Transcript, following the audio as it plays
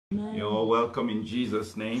are welcome in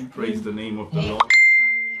Jesus' name. Praise the name of the Lord.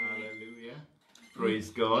 Hallelujah. Praise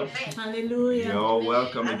God. Hallelujah. You are all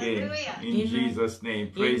welcome again in Jesus'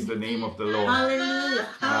 name. Praise the name of the Lord. Hallelujah.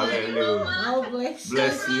 Hallelujah. God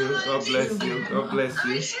bless you. God bless you. God bless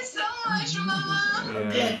you.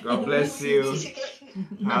 Yeah. God bless you.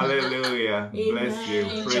 Hallelujah. Bless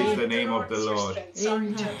you. Praise the name of the Lord.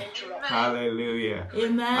 Hallelujah.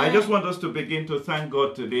 Amen. I just want us to begin to thank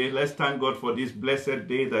God today. Let's thank God for this blessed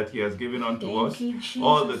day that He has given unto us.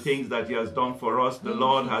 All the things that He has done for us. The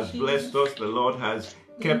Lord has blessed us. The Lord has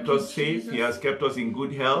kept us safe. He has kept us in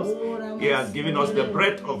good health. He has given us the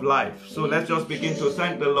breath of life. So let's just begin to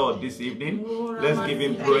thank the Lord this evening. Let's give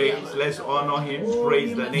Him praise. Let's honor Him.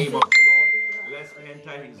 Praise the name of the Lord. Let's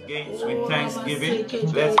enter His gates with thanksgiving.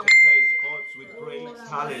 Let's enter His courts with praise.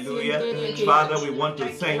 Hallelujah. Father, we want to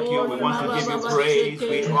thank you. We want to give you praise.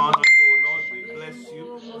 We honor you, Lord. We bless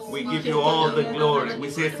you. We give you all the glory. We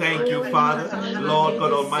say thank you, Father, Lord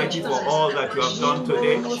God Almighty, for all that you have done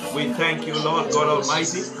today. We thank you, Lord God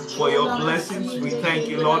Almighty, for your blessings. We thank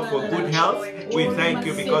you, Lord, for good health. We thank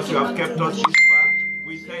you because you have kept us this far.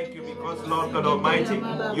 We thank you because, Lord God Almighty,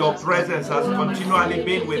 your presence has continually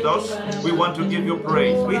been with us. We want to give you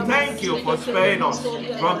praise. We thank you for sparing us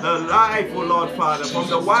from the life, oh Lord Father, from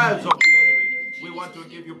the wiles of the enemy. We want to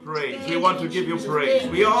give you praise. We want to give you praise.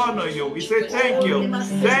 We honor you. We say thank you.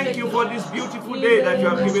 Thank you for this beautiful day that you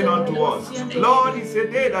have given unto us. Lord, it's a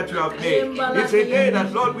day that you have made. It's a day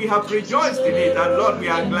that, Lord, we have rejoiced in it, and Lord, we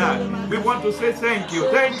are glad. We want to say thank you.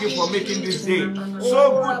 Thank you for making this day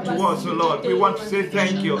so good to us, oh Lord. We want to say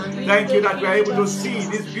thank you. Thank you that we are able to see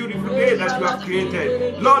this beautiful day that you have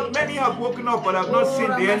created. Lord, many have woken up but have not seen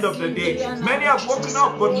the end of the day. Many have woken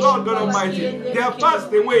up, but Lord God Almighty, they have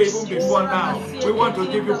passed away even before now. We want to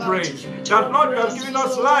give you praise. That, Lord, you have given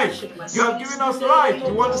us life. You have given us life.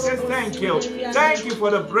 We want to say thank you. Thank you for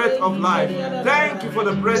the breath of life. Thank you for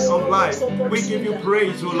the breath of life. We give you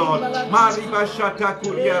praise, O Lord. Mariba shata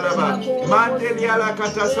kuriaraba. Mandeliala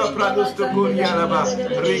katasa pradusto kuriaraba.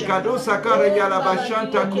 Rikado sakara yalaba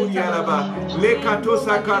shanta kuriaraba. Lekato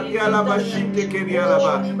sakarialaba shinte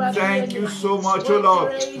kiriaraba. Thank you so much, O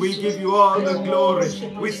Lord. We give you all the glory.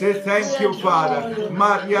 We say thank you, Father.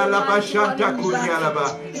 Maria laba shanta kuriaraba.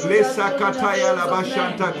 Lesa kataya laba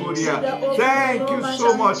shanta kuria. Thank you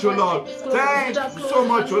so much, O Lord. Thank you so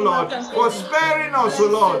much, O Lord, for sparing us, O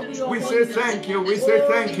Lord. We say thank you. We say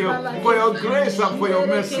thank you for your grace and for your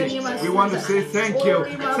mercy. We want to say thank you.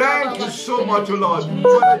 Thank you so much, O Lord, for the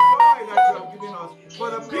joy that you have given us, for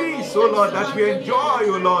the peace, O Lord, that we enjoy,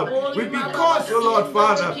 O Lord. We because, O Lord,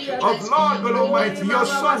 Father, of Lord God Almighty, your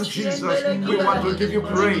Son Jesus, we want to give you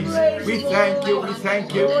praise. We thank you. We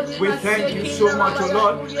thank you. We thank you so much, O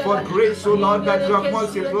Lord, for grace, O Lord, that you have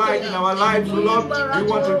multiplied in our lives, O Lord. We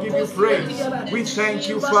want to give you praise. We thank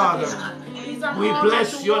you, Father. We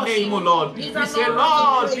bless your name, O Lord. We say,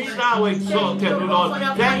 Lord, be thou exalted, O Lord.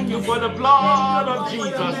 Thank you for the blood of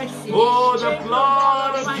Jesus. Oh, the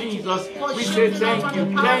blood of Jesus. We say thank you,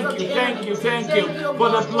 thank you, thank you, thank you for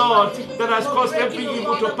the blood that has caused every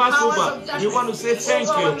evil to pass over. We want to say thank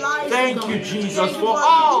you. Thank you, Jesus, for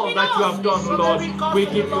all that you have done, O Lord. We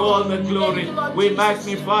give you all the glory. We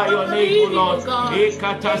magnify your name, O Lord.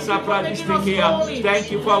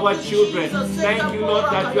 Thank you for our children. Thank you, Lord,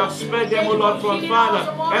 that you have spared them, O Lord, from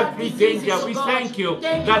Father, every danger. We thank you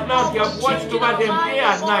that, Lord, you have watched over them day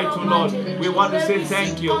and night, O Lord. We want to say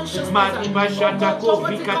thank you. Thank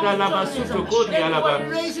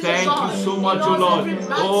you so much, O Lord.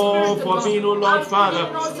 Oh, for being, O Lord, Father,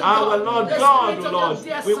 our Lord God, O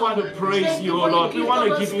Lord. We want to praise you, O Lord. We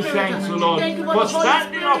want to give you thanks, O Lord, for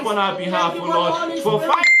standing up on our behalf, O Lord, for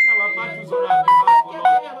fighting our battles on our behalf, O Lord.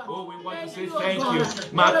 Oh, we want to say thank you.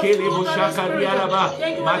 Makelebo shakariaraba.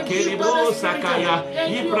 Makelebo sakaya.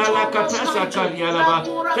 Ibrala katasa kariaraba.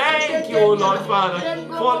 Thank you, O Lord Father,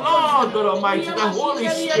 for Lord God Almighty, the Holy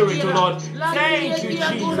Spirit, O Lord. Thank you,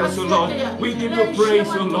 Jesus, O Lord. We give you praise,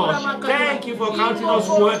 O Lord. Thank you for counting us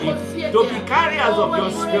worthy to be carriers of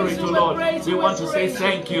your Spirit, O Lord. We want to say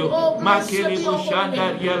thank you. Makelebo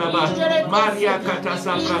shandariaraba. Maria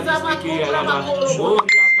katasa pradistiki yaraba.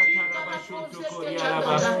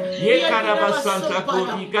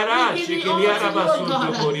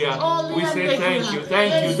 We say thank you,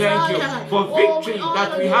 thank you, thank you for victory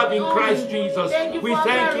that we have in Christ Jesus. We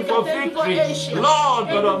thank you for victory, Lord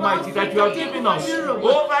God Almighty, that you have given us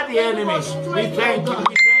over the enemy. We thank you,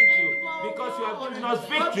 because you have given us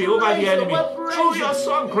victory over the enemy through your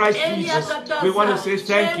Son Christ Jesus. We want to say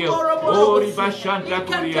thank you.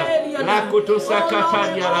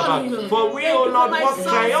 For we, O Lord, walk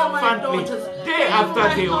triumphantly day after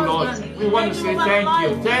day, oh Lord. We want to say thank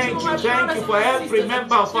you for every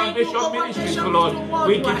member of Foundation Ministries, oh Lord.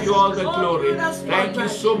 We give you all the glory. Thank you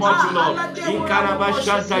so much, oh Lord. Thank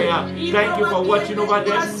you for watching over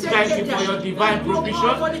them. Thank you for your divine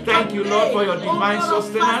provision. Thank you, Lord, for your divine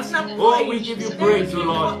sustenance. Oh, we give you praise, oh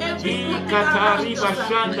Lord. Thank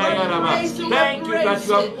you that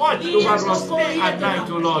you have watched over us day and night,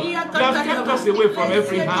 oh Lord. You have kept us away from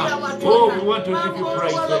every harm. Oh, we want to give you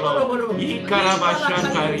praise, oh Lord.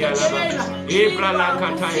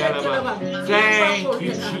 Thank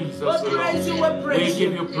you, Jesus, oh Lord. We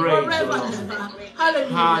give you praise, oh Lord.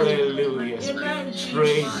 Hallelujah.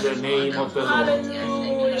 Praise the name of the Lord.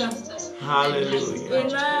 Hallelujah.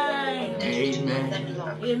 Amen.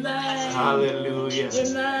 Hallelujah.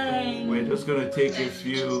 We're just going to take a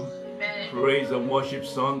few praise and worship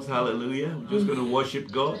songs. Hallelujah. We're just going to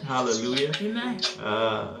worship God. Hallelujah.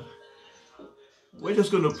 We're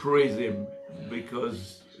just going to praise Him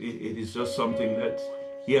because it is just something that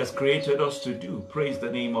He has created us to do. Praise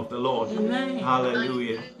the name of the Lord. Amen.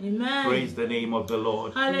 Hallelujah. Amen. Praise the name of the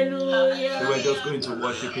Lord. Hallelujah. So we're just going to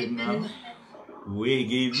worship Him now. We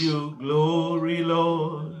give you glory,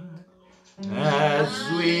 Lord, as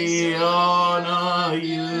we honor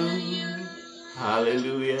you.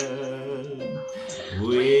 Hallelujah.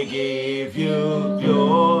 We give you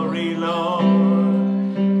glory, Lord,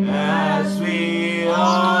 as we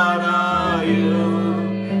honor you.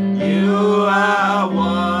 You are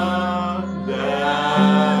wonderful.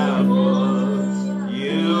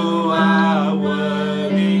 You are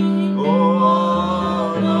worthy,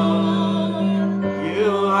 oh Lord.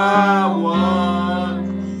 You are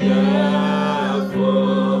wonderful.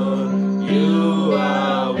 You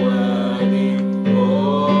are worthy,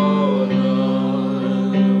 oh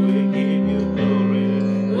Lord. We give you glory.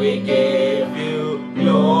 We give you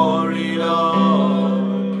glory,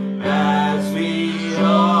 Lord, as we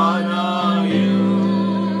honor you.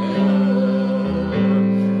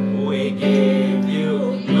 We give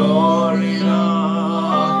you glory,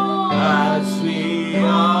 Lord, as we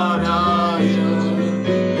honor you.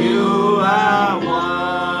 You are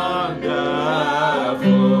wonderful.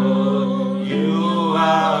 You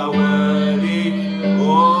are worthy,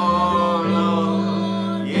 oh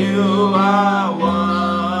Lord. You are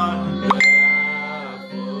wonderful.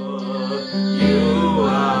 You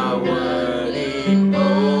are worthy, oh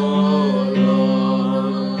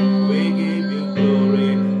Lord. We give you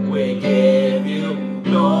glory. We give you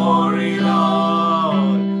glory,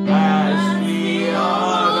 Lord, as we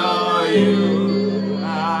honor you.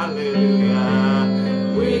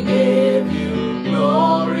 Hallelujah. We give you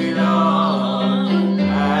glory, Lord,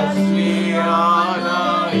 as we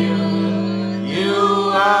honor you.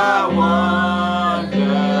 You are wonderful.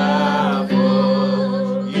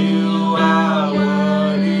 You are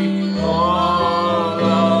worthy, oh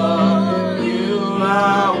Lord. You are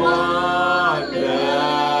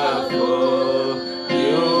wonderful.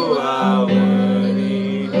 You are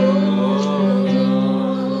worthy, oh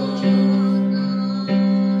Lord.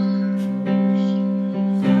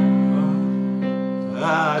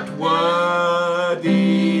 That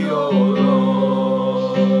worthy, oh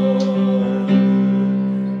Lord,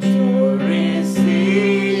 to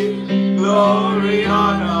receive glory,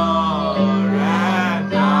 honor,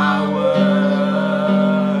 and power.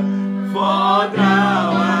 For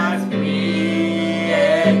thou hast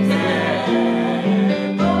created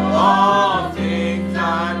all things,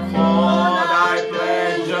 and for thy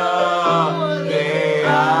pleasure they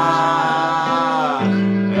are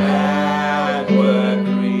and were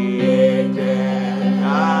created.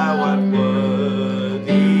 Thou art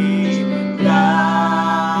worthy,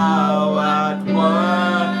 thou art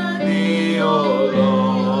worthy, O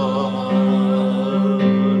Lord,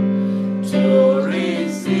 to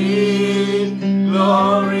receive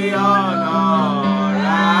glory, honor,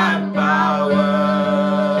 and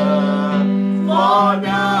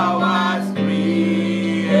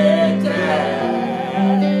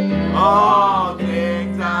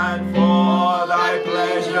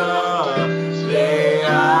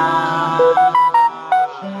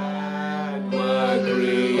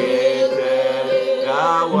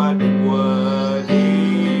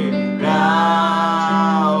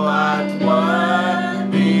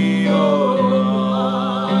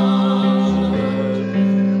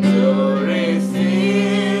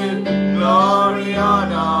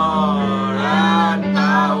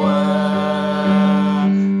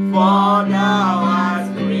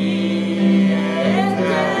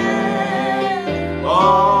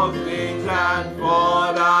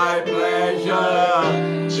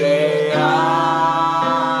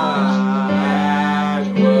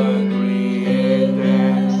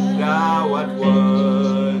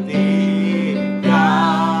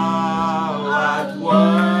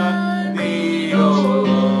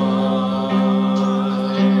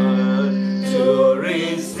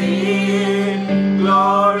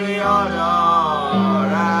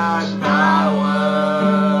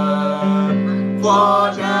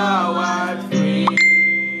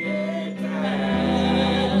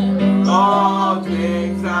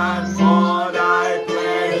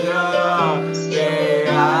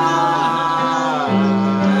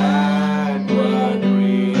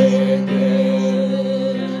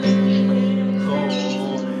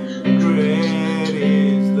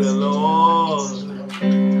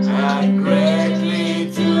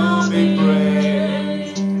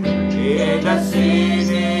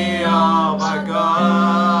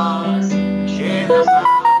in the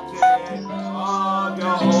mountain of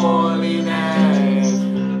your holiness.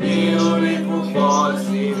 Beautiful for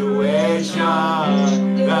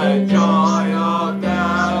situation, the joy of the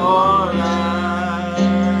whole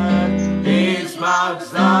land is Mount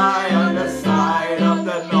Zion, the side of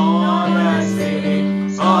the northern city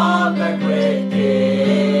of the great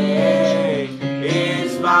King.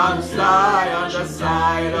 Is Mount Zion, the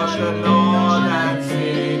side of the northern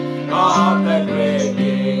city of the great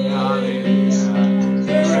King. Hallelujah.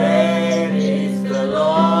 Great is the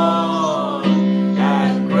Lord,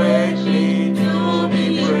 and greatly to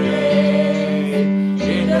be praised.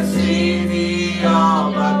 In the city of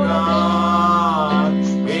our God,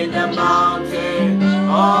 in the mountain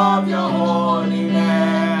of your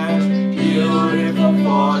holiness, beautiful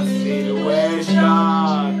for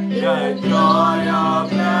situation, the joy of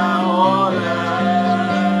the whole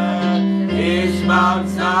land is Mount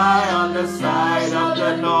Zion, the side of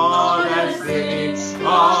the northern city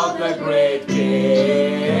of the great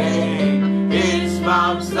King. It's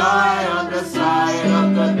Mount Zion, the side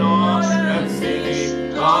of the northern city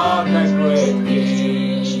of the great King.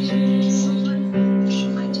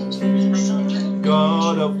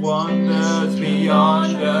 God of wonders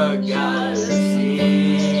beyond the galaxy,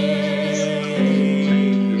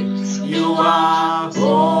 you are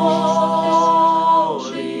holy,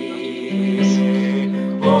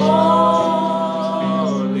 holy.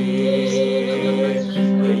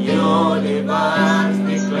 The universe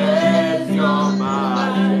declares your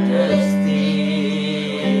majesty.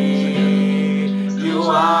 You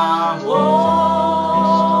are holy,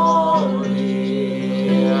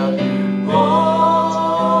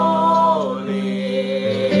 holy,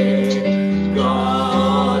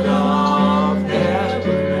 God of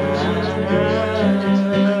heaven and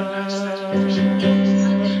earth.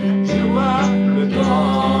 You are the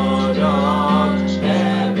God of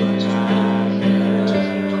heaven and earth.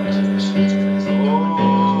 Oh,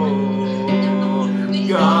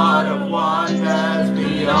 God of wonders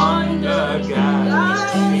beyond the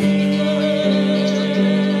galaxy.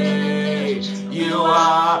 You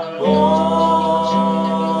are holy,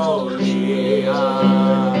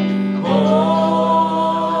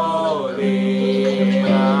 holy.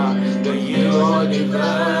 The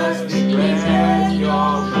universe declares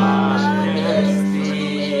your majesty.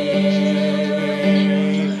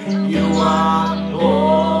 You are holy,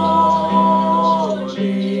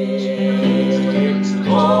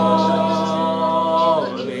 holy,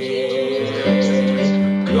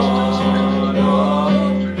 God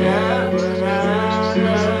of heaven and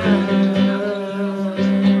earth.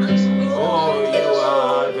 Oh, you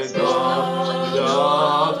are the God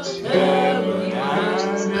of heaven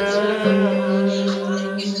and earth.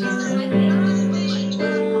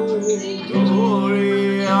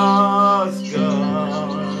 Glorious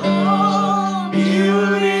God,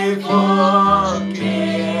 beautiful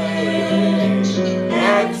King,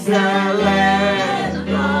 excellent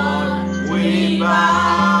God, we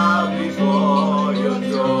bow before your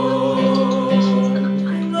throne.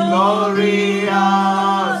 Glorious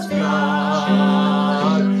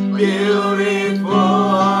God,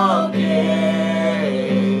 beautiful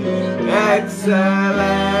King,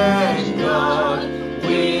 excellent God,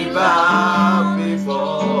 we bow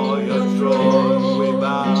before your throne.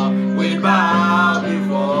 We bow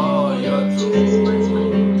before your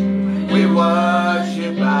throne. We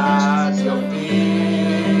worship at your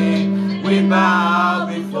feet. We bow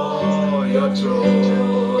before your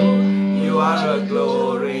throne. You are a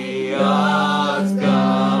glorious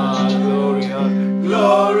God, glorious,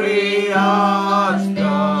 glorious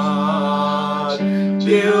God,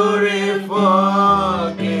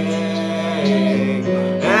 beautiful King,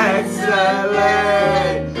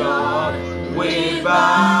 excellent God. We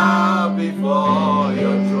bow before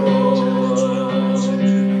your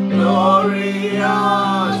throne.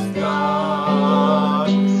 Glorious God,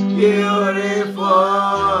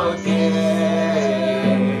 beautiful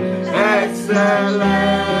King,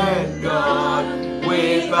 excellent God. We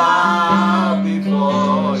bow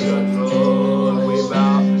before your throne.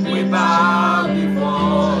 We bow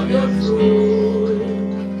before your throne.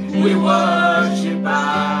 We worship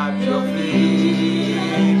at your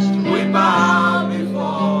feet. We bow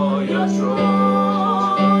before your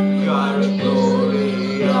throne. You are a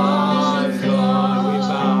glorious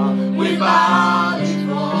God. We bow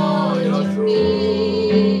before your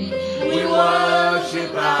throne. We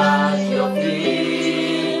worship at your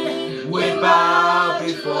feet. We bow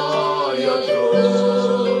before your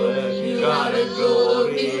throne. You are a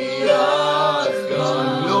glorious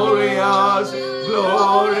God, glorious,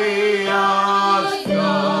 glorious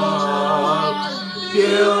God,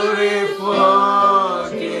 beautiful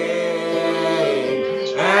King,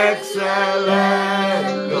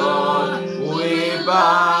 Excellent God, we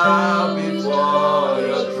bow before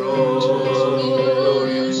your throne.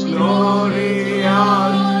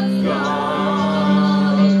 Glorious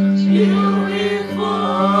God,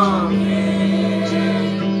 beautiful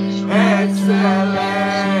King,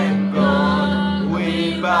 excellent God,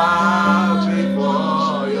 we bow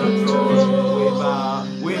before your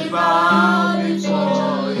throne. We bow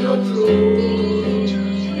before your throne.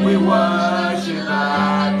 We worship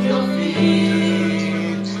at your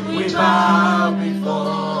feet. We bow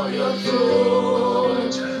before your throne.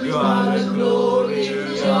 You are the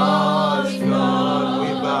glorious God. We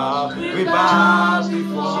bow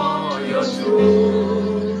before your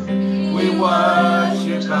throne. We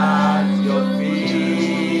worship at your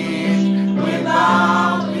feet. We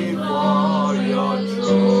bow before your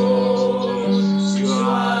throne. You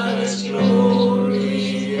are the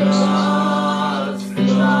glorious God.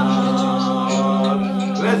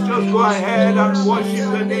 Let's just go ahead and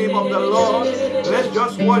worship the name of the Lord. Let's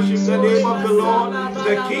just worship the name of the Lord,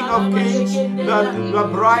 the King of Kings, the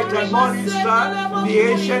bright and morning star, the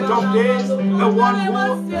Ancient of Days, the one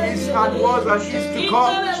who is and was and is to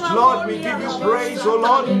come. Lord, we give you praise, O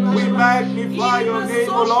Lord. We magnify your name,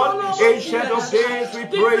 O Lord. Ancient of Days, we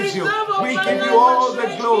praise you. We give you all the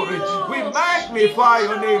glory. We magnify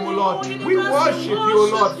your name, O Lord. We worship you, O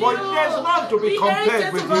Lord, for there's none to be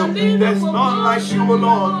compared with you. There's none like you, O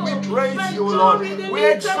Lord. We praise you, O Lord. We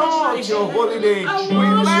exalt your holy name. We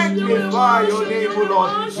magnify your name, O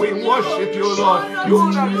Lord. We worship you, O Lord.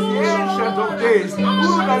 You that is the Ancient of Days.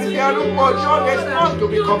 You that is the Alumojo. There's none to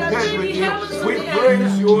be compared with you. We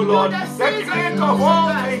praise you, O Lord. The creator of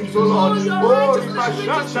all things, O Lord. Oh,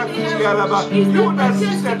 Ribashanta Kurialaba. You that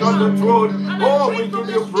seated on the throne. Oh, we give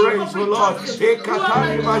you praise, O Lord.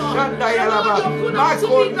 Ekatani Bashanda Yalaba.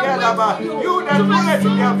 Makori Yalaba. You that ruleth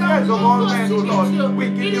in the affairs of all men, O Lord. We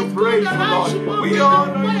give you praise, O Lord. We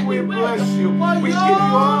honor you. We bless you. We give you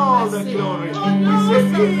all the glory. We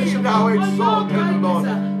say, be thou exalted, O Lord.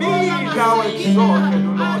 Be thou exalted, O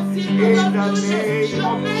Lord. In the name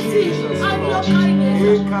of Jesus, O Lord.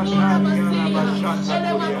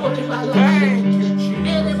 Thank you,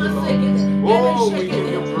 Jesus, O Lord. Oh, we give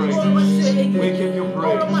you praise. We give you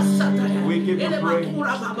praise. We give you praise.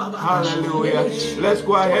 Hallelujah. Let's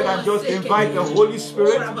go ahead and just invite the Holy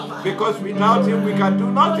Spirit, because without him we can do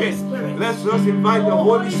nothing. Let's just invite the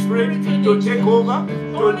Holy Spirit to take over,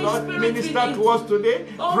 to not minister to us today.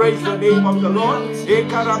 Praise the name of the Lord.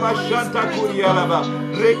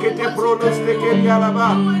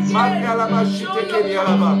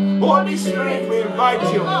 Holy Spirit, we invite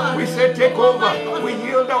you. We say take over. We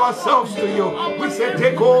yield ourselves to you. We say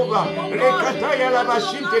take over.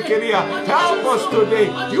 Help us today.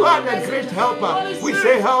 You are the great helper. We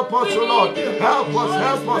say help us, O Lord. Help us,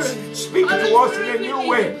 help us. Speak to us in a new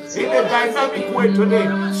way, in a dynamic way today.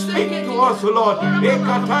 Speak to us, O Lord.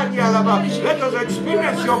 Let us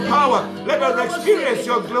experience your power. Let us experience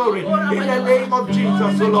your glory in the name of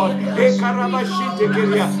Jesus, O Lord.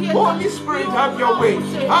 Holy Spirit, have your way.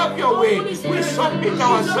 Have your way. We submit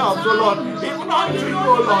ourselves, O Lord, even unto you,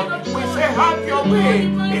 O Lord. We say, have your way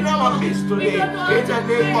in our midst today, in the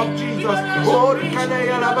name of Jesus.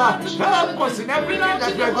 Help us in everything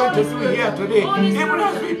that we are going to do here today. Even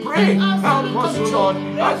as we pray, help us, O Lord.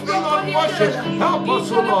 As we Lord worship, help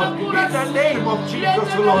us, O Lord, in the name of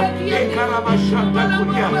Jesus, O Lord.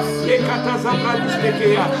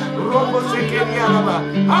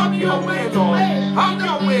 Have your way, Lord. Have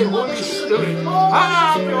your way, Holy Spirit.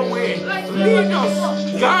 Have your way. Lead us,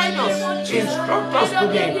 guide us, instruct us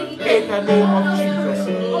today in the name of Jesus.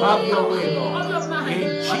 Have your way, Lord.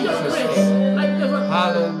 In Jesus' name.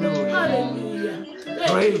 Hallelujah.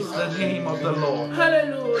 Praise the name of the Lord.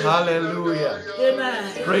 Hallelujah. Hallelujah.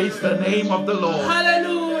 Amen. Praise the name of the Lord.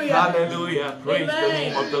 Hallelujah. Hallelujah. Praise the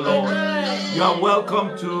name of the Lord. You are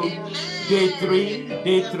welcome to day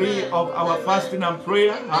three of our fasting and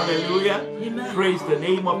prayer. Hallelujah. Amen. Praise the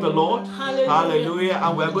name of the Lord. Hallelujah. Hallelujah.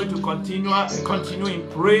 And we're going to continue in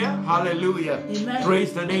prayer. Hallelujah. Amen.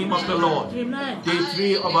 Praise the name of the Lord. Amen. Day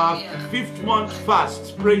 3 of our 5th month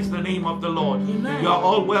fast. Praise the name of the Lord. Amen. You are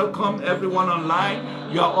all welcome, everyone online.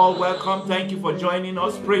 You are all welcome. Thank you for joining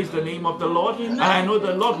us. Praise the name of the Lord. Amen. And I know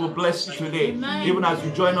the Lord will bless you today. Amen. Even as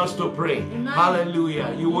you join us to pray. Amen.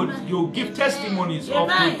 Hallelujah. You give testimonies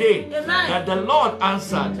Amen. Of today Amen. That the Lord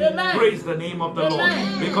answered. Amen. Praise the name of the Amen.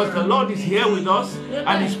 Lord. Because the Lord is here with us Amen.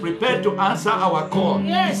 And is prepared to answer our call.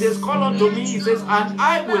 Yes. He says, call unto me. He says, and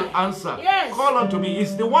I will answer. Yes. Call unto me.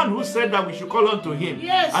 He's the one who said that we should call unto him.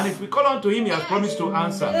 Yes. And if we call unto him, he has promised to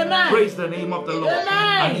answer. Amen. Praise the name of the Lord.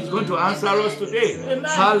 Amen. And he's going to answer us today. Amen.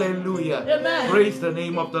 Amen. Hallelujah. Amen. Praise the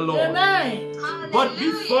name of the Lord. Amen. But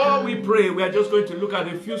before we pray, we are just going to look at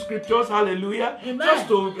a few scriptures. Hallelujah. Amen.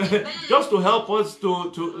 Just to help us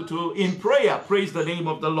to in prayer. Praise the name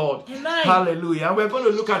of the Lord. Amen. Hallelujah. And we're going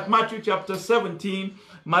to look at Matthew chapter 17.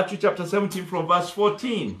 Matthew chapter 17 from verse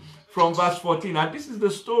 14. From verse 14. And this is the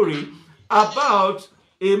story about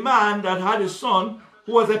a man that had a son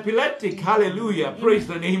who was epileptic. Hallelujah. Praise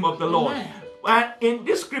the name of the Lord. Amen. And in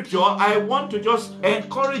this scripture, I want to just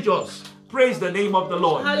encourage us. Praise the name of the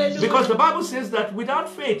Lord. Hallelujah. Because the Bible says that without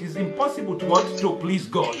faith it's impossible to please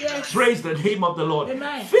God. Yes. Praise the name of the Lord.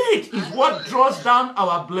 Amen. Faith is what draws down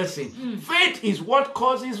our blessing. Faith is what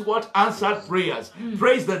causes what answered prayers.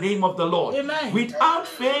 Praise the name of the Lord. Amen. Without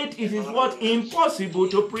faith it is what impossible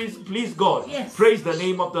to please God. Yes. Praise the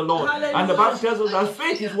name of the Lord. Hallelujah. And the Bible tells us that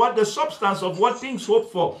faith is what the substance of what things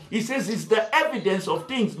hope for. It says it's the evidence of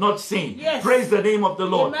things not seen. Yes. Praise the name of the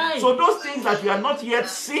Lord. Amen. So those things that we are not yet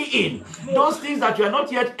seeing, those things that you are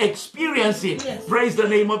not yet experiencing, yes. praise the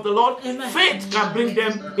name of the Lord. Amen. Faith can bring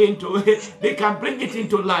them into they can bring it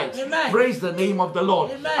into light. Amen. Praise the name of the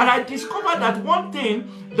Lord. Amen. And I discovered that one thing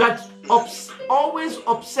that always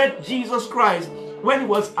upset Jesus Christ when he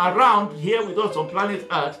was around here with us on planet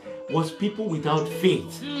Earth was people without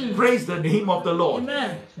faith. Praise the name of the Lord.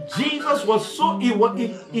 Amen. Jesus was so he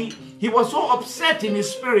was so upset in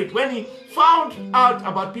his spirit when he found out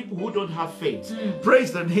about people who don't have faith.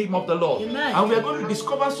 Praise the name of the Lord. Amen. And we are going to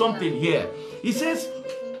discover something here. He says,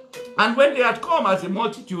 and when they had come as a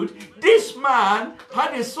multitude, this man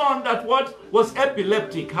had a son that was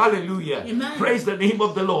epileptic. Hallelujah. Amen. Praise the name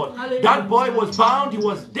of the Lord. Hallelujah. That boy was bound, he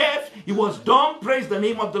was deaf, he was dumb. Praise the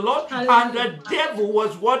name of the Lord. Hallelujah. And the devil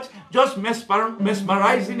was just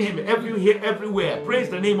mesmerizing him everywhere. Praise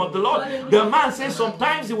the name of the Lord. Hallelujah. The man says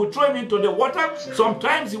sometimes he would throw him into the water,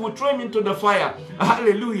 sometimes he would throw him into the fire.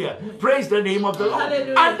 Hallelujah. Praise the name of the Lord.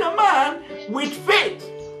 Hallelujah. And the man with faith,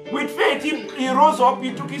 he rose up,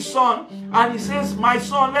 he took his son, and he says, my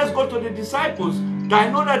son, let's go to the disciples. I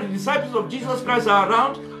know that the disciples of Jesus Christ are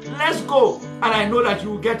around. Let's go, and I know that you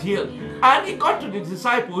will get healed. And he got to the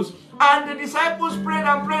disciples, and the disciples prayed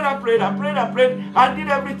and prayed and prayed and prayed and prayed and did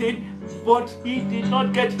everything, but he did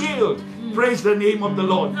not get healed. Praise the name of the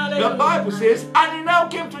Lord. Hallelujah. The Bible says, and he now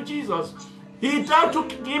came to Jesus. He now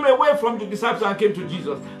took him away from the disciples and came to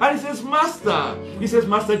Jesus. And he says,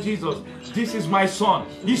 Master Jesus, this is my son.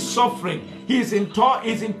 He's suffering. He's in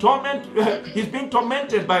torment. He's being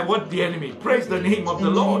tormented by the enemy. Praise the name of the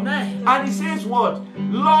Lord. Amen. And he says what?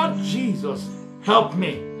 Lord Jesus, help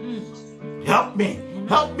me. Help me.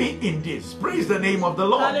 Help me in this. Praise the name of the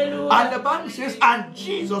Lord. Hallelujah. And the Bible says, and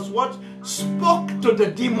Jesus what? Spoke to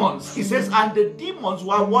the demons. He says, and the demons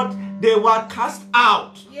were what? They were cast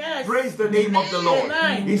out. Yes. Praise the name of the Lord.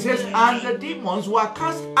 Amen. He says, and the demons were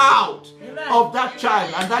cast out Amen. of that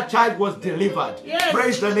child, and that child was delivered. Yes.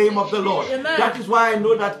 Praise the name of the Lord. Amen. That is why I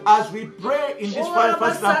know that as we pray in this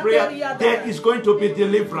first prayer, there is going to be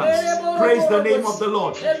deliverance. Praise the name of the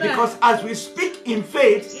Lord. Amen. Because as we speak in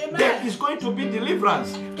faith, Amen. there is going to be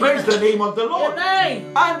deliverance. Praise the name of the Lord.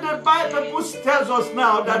 Amen. And the Bible tells us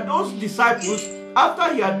now that those disciples,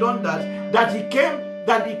 after he had done that,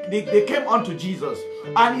 they came unto Jesus,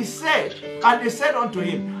 and they said unto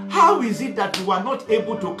him, how is it that you were not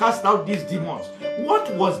able to cast out these demons?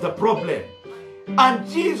 What was the problem? And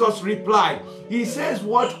Jesus replied, he says,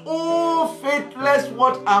 what? Oh, faithless,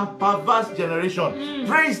 what, and perverse generation.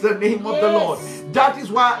 Praise the name of the Lord. That is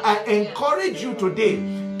why I encourage you today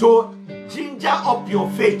to ginger up your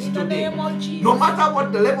faith today. No matter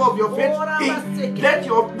what the level of your faith, let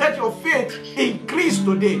your faith increase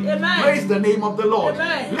today. Amen. Praise the name of the Lord.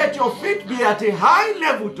 Amen. Let your faith be at a high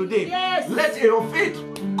level today. Yes. Let your faith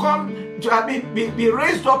be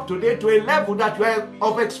raised up today to a level that you are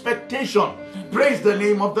of expectation. Praise the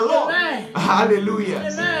name of the Lord. Amen. Hallelujah.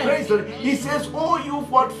 Amen. Praise the Lord. He says, oh, you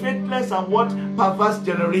what faithless and what perverse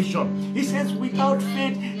generation. He says, without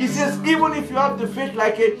faith, he says, even if you have the faith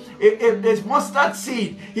like a mustard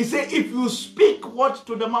seed, he says, if you speak what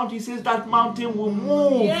to the mountain, he says that mountain will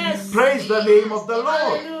move. Yes. Praise the name of the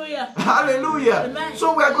Lord. Hallelujah. Hallelujah. Amen.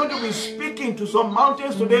 So we are going to be speaking to some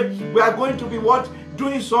mountains today. We are going to be what?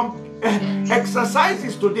 Doing some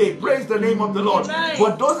exercises today. Praise the name of the Lord. Amen.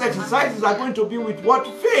 But those exercises are going to be with what?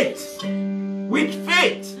 Faith. With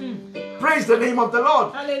faith. Praise the name of the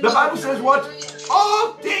Lord. Hallelujah. The Bible says what?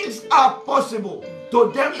 All things are possible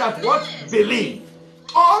to them that what? Believe.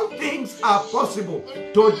 All things are possible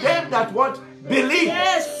to them that what? Believe.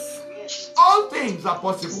 Yes. All things are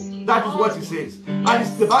possible. That is what he says.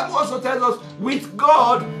 And the Bible also tells us, with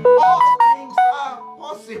God, all things are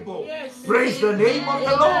possible. Yes. Praise the name of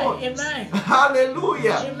the Lord. Amen.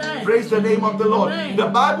 Hallelujah. Amen. Praise the name of the Lord. Amen. The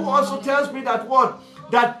Bible also tells me that what?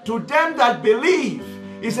 That to them that believe,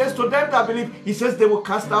 he says to them that believe, he says they will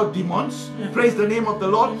cast out demons. Praise the name of the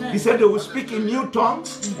Lord. He said they will speak in new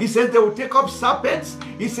tongues. He says they will take up serpents.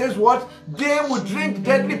 He says what? They will drink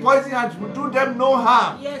deadly poison and it will do them no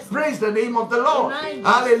harm. Yes. Praise the name of the Lord. Amen.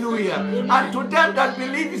 Hallelujah. Amen. And to them that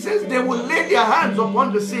believe, he says they will lay their hands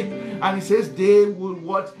upon the sick. And he says they will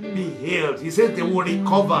what? Be healed. He says they will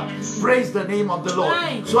recover. Praise the name of the Lord.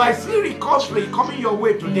 Amen. So I see recovery coming your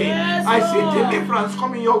way today. Yes, I see Lord. deliverance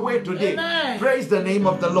coming your way today. Amen. Praise the name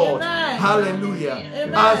of the Lord. Amen. Hallelujah.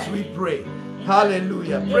 Amen. As we pray.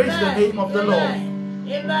 Hallelujah. Praise the name of the Lord.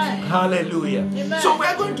 Amen. Hallelujah. Amen. So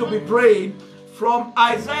we're going to be praying from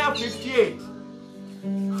Isaiah 58.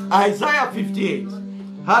 Isaiah 58.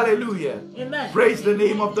 Hallelujah. Amen. Praise the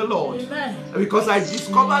name of the Lord. Amen. Because I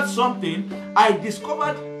discovered something. I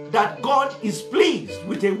discovered that God is pleased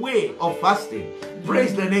with a way of fasting.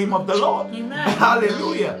 Praise the name of the Lord. Amen.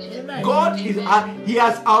 Hallelujah. Amen. God is He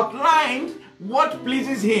has outlined what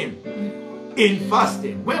pleases Him in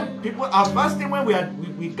fasting. When people are fasting, when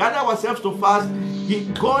we gather ourselves to fast,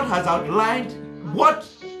 God has outlined what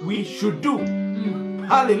we should do.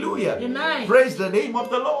 Hallelujah. Amen. Praise the name of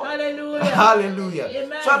the Lord. Hallelujah. Hallelujah.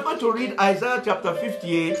 Amen. So I'm going to read Isaiah chapter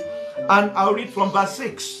 58 and I'll read from verse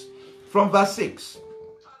 6. From verse 6.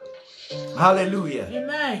 Hallelujah.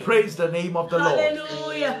 Amen. Praise the name of the Lord.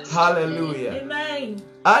 Hallelujah. Hallelujah. Amen.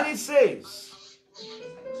 And it says,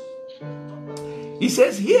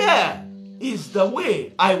 here is the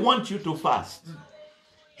way I want you to fast.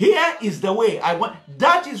 Here is the way I want.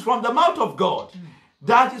 That is from the mouth of God.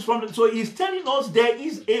 That is from, so he's telling us there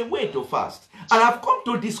is a way to fast. And I've come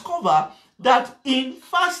to discover that in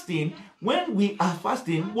fasting, when we are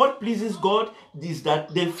fasting, what pleases God is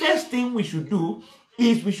that the first thing we should do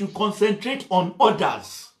is we should concentrate on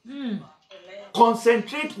others.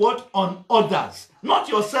 Concentrate what? On others. Not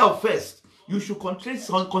yourself first. You should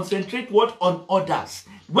concentrate what? On others.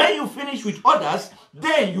 When you finish with others,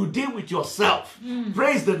 then you deal with yourself.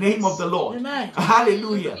 Praise the name of the Lord. Amen.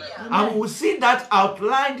 Hallelujah. Amen. And we'll see that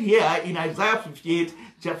outlined here in Isaiah 58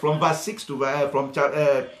 from verse 6 to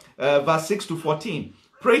verse 6 to 14.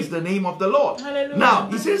 Praise the name of the Lord. Hallelujah. Now,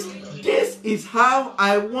 he says, this is how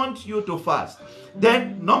I want you to fast.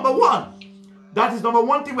 Then, number one, that is number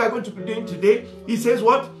one thing we're going to be doing today. He says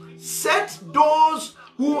what? Set those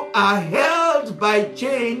who are held by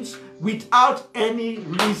chains without any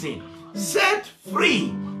reason. Set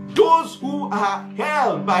free those who are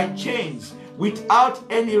held by chains without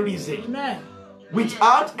any reason. Amen.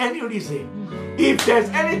 Without any reason. If there's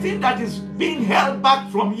anything that is being held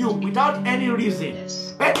back from you without any reason,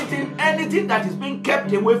 anything that is being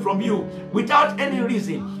kept away from you without any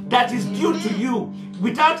reason, that is due to you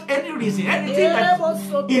without any reason, anything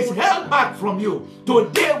that is held back from you,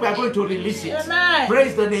 today we are going to release it. Amen.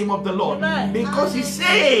 Praise the name of the Lord. Amen. Because he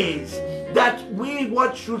says that we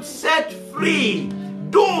should set free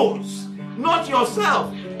those, not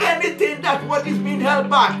yourself, anything that what is being held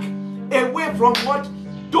back away from what?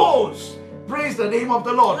 Those. Praise the name of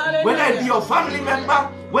the Lord. Hallelujah. Whether it be your family member,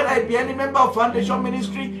 whether it be any member of Foundation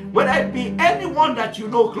Ministry, whether it be anyone that you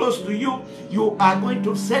know close to you, you are going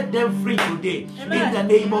to set them free today. Amen. In the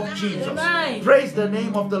name of Jesus. Amen. Praise the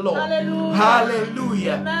name of the Lord. Hallelujah.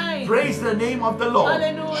 Hallelujah. Amen. Praise the name of the Lord.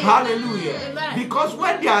 Hallelujah. Hallelujah. Amen. Because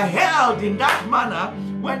when they are held in that manner,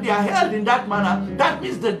 that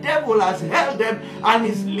means the devil has held them and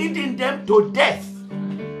is leading them to death.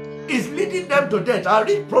 Is leading them to death. I'll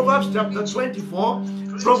read Proverbs chapter 24.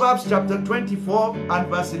 Proverbs chapter 24 and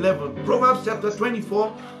verse 11. Proverbs chapter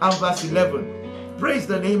 24 and verse 11. Praise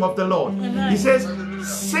the name of the Lord. Amen. He says,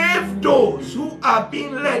 save those who are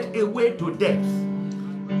being led away to death.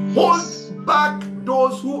 Hold back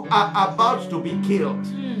those who are about to be killed.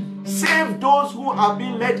 Save those who are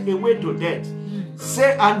being led away to death.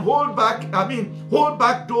 Hold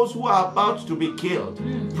back those who are about to be killed.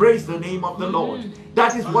 Praise the name of the Lord.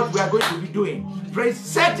 That is what we are going to be doing. Praise,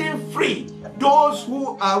 setting free those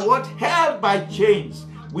who are what? Held by chains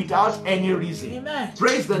without any reason. Amen.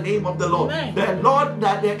 Praise the name of the Lord. Amen. The Lord,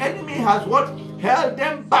 that the enemy has what? Held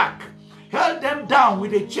them back, held them down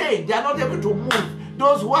with a chain. They are not able to move.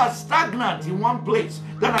 Those who are stagnant in one place,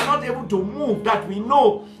 that are not able to move, that we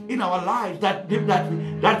know in our lives that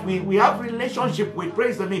we have relationship with,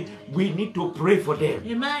 praise the name, we need to pray for them.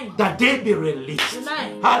 Amen. That they be released.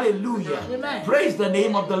 Amen. Hallelujah. Amen. Praise the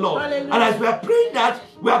name of the Lord. Hallelujah. And as we are praying that,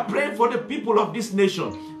 we are praying for the people of this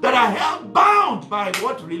nation that are held bound by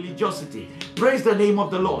what? Religiosity. Praise the name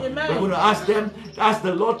of the Lord. Amen. We're going to ask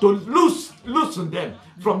the Lord to loosen them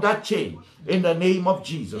from that chain in the name of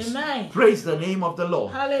Jesus. Amen. Praise the name of the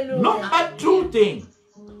Lord. Hallelujah.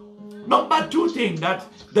 Number two thing that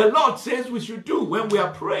the Lord says we should do when we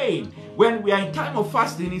are praying, when we are in time of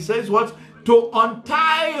fasting, He says what? To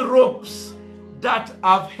untie ropes that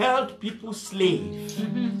have held people slaves.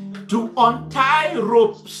 To untie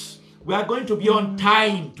ropes. We are going to be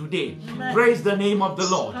untying today. Amen. Praise the name of the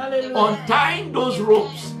Lord. Hallelujah. Untying those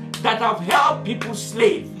ropes that have held people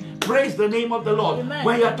slave. Praise the name of the Lord. Amen.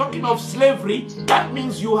 When you are talking of slavery, that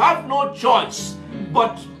means you have no choice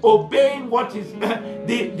but obeying what is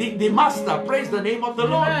the master. Praise the name of the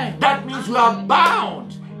Lord. Amen. That means you are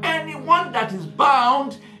bound. Anyone that is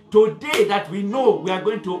bound today, that we know, we are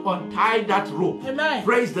going to untie that rope. Amen.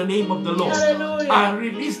 Praise the name of the Lord. Hallelujah. And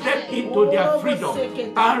release them into their freedom.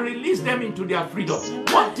 And release them into their freedom.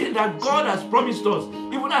 One thing that God has promised us,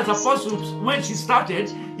 even as apostles, when she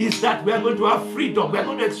started, is that we are going to have freedom. We are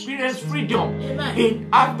going to experience freedom. Amen.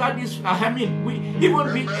 After this, in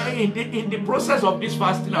the process of this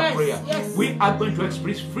fasting and prayer, we are going to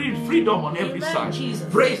experience freedom on every side. Jesus.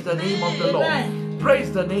 Praise the name of the Lord.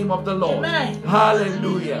 Praise the name of the Lord. Amen.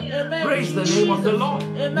 Hallelujah. Amen. Praise the name of the Lord.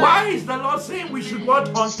 Amen. Why is the Lord saying we should not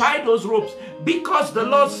untie those ropes? Because the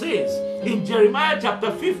Lord says in Jeremiah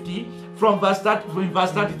chapter 50, from verse 33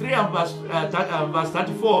 and verse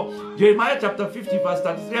 34, Jeremiah chapter 50, verse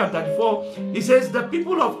 33 and 34, He says, the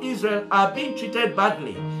people of Israel are being treated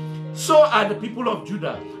badly. So are the people of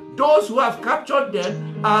Judah. Those who have captured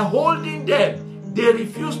them are holding them. They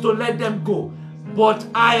refuse to let them go. But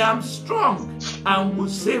I am strong and will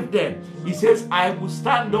save them. He says, I will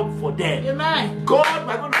stand up for them. Amen. God,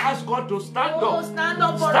 we're going to ask God to stand up. Stand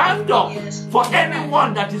up for Stand up yes. for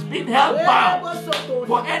anyone that is being held bound.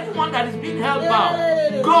 For anyone that is being held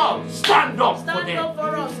bound. God, stand up for them.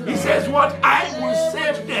 For us, He says what? I will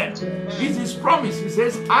save them. It's His promise. He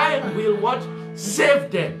says, I will what?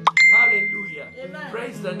 Save them. Hallelujah. Amen.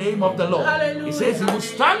 Praise the name of the Lord. Hallelujah. He says He will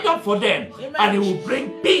stand up for them. Amen. And He will bring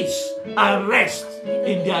peace and rest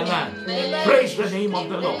in their land. Amen. Praise the name of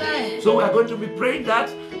the Lord. Amen. So we are going to be praying that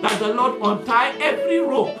the Lord untie every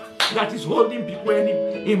rope that is holding people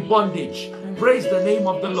in bondage. Praise the name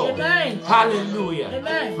of the Lord. Amen. Hallelujah.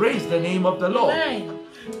 Amen. Praise the name of the Lord. Amen.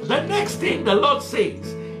 The next thing the Lord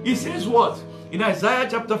says, He says what? In Isaiah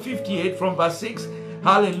chapter 58 from verse 6,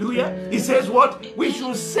 hallelujah, He says what? We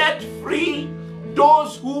should set free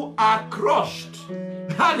those who are crushed.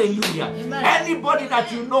 Hallelujah. Amen. Anybody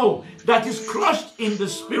that you know that is crushed in the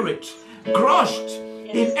spirit, crushed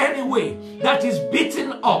in any way, that is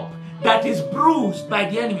beaten up, that is bruised by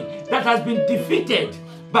the enemy, that has been defeated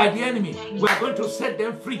by the enemy, we are going to set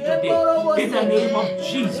them free today in the name of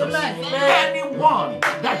Jesus. Amen. Anyone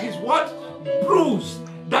that is what? Bruised,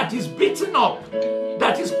 that is beaten up,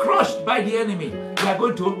 that is crushed by the enemy, we are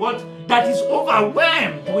going to what? That is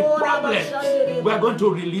overwhelmed with problems, we are going to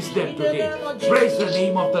release them today. Praise the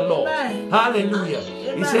name of the Lord. Hallelujah.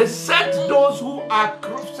 He says, set those who are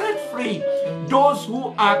set free, those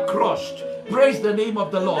who are crushed. Praise the name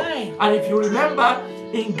of the Lord. And if you remember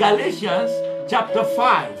in Galatians chapter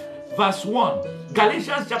 5 verse 1,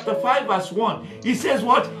 Galatians chapter 5 verse 1, he says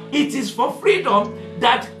what? It is for freedom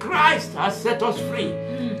that Christ has set us free.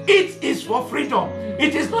 It is for freedom.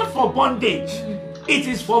 It is not for bondage. It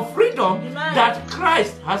is for freedom that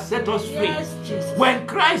Christ has set us free. Yes, when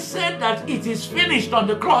Christ said that it is finished on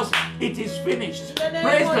the cross, it is finished.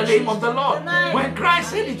 Praise the name of the Lord. Amen. When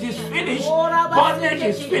Christ said it is finished, bondage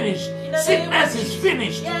is finished. Sickness is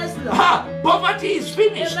finished. Poverty is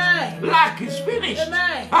finished. Amen. Lack is finished.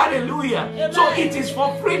 Amen. Hallelujah. Amen. So it is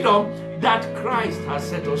for freedom that Christ has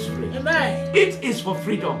set us free. Amen. It is for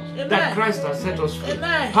freedom that Christ has set us free.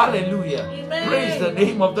 Amen. Hallelujah. Amen. Praise the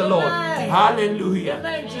name of the Lord. Amen. Hallelujah.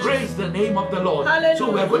 Amen, Jesus. Praise the name of the Lord. Hallelujah.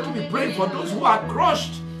 So we are going to be praying for those who are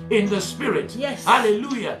crushed in the spirit. Yes.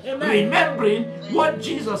 Hallelujah. Amen. Remembering what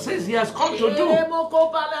Jesus says He has come to do.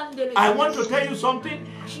 I want to tell you something.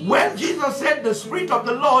 When Jesus said the Spirit of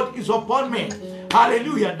the Lord is upon me,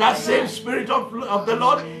 hallelujah, that same Spirit of the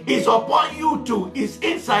Lord is upon you too, is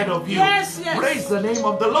inside of you. Yes, yes. Praise the name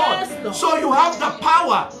of the Lord. Yes, Lord. So you have the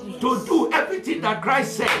power to do everything that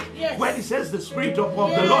Christ said. Yes. When he says the Spirit of the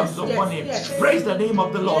Yes, Lord is yes, upon him. yes. Praise the name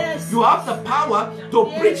of the Lord. Yes. You have the power to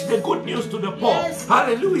Yes. preach the good news to the poor. Yes.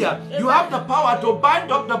 Hallelujah. You Amen. have the power to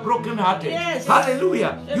bind up the brokenhearted. Yes.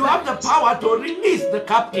 Hallelujah. You have the power to release the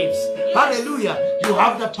captives. Yes. Hallelujah. You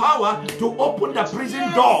have the power to open the prison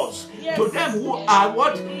Yes. doors Yes. to them who are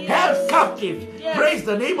what? Held Yes. captive. Yes. Praise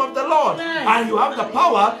the name of the Lord. Amen. And you have the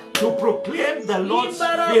power to proclaim the Lord's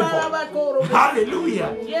favor.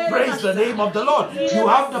 Hallelujah. Yes. Praise the name of the Lord. You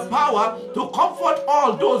have the power to comfort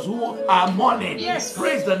all those who are mourning. Yes.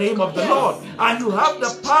 Praise the name of the Yes. Lord. And you have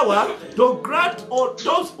the power to grant all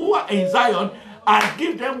those who are in Zion and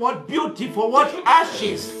give them what? Beauty for what?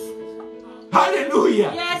 Ashes.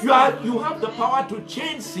 Hallelujah. Yes. You have the power to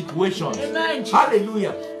change situations. Amen.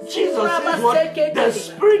 Hallelujah. Jesus says what? The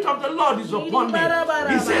Spirit of the Lord is upon me.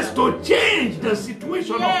 He says to change the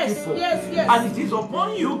situation Yes, of people. yes, yes. And it is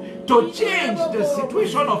upon you to change the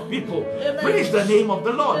situation of people. Amen. Praise the name of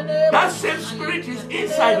the Lord. That same Spirit is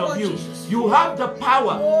inside of you. You have the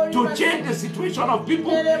power to change the situation of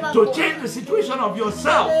people, to change the situation of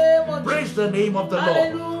yourself. Praise the name of the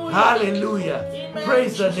Lord. Hallelujah.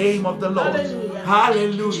 Praise the name of the Lord.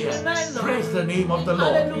 Hallelujah. Praise the name of the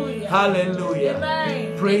Lord.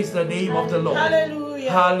 Hallelujah. Praise the name of the Lord.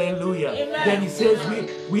 Hallelujah. Hallelujah. Amen. Then he says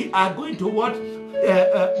we are going to what?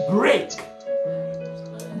 Break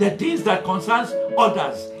the things that concerns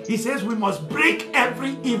others. He says we must break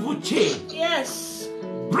every evil chain. Yes.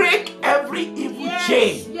 Break every evil Yes.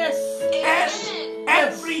 chain. Yes. And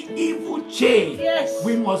every evil chain Yes.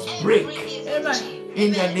 we must break Amen.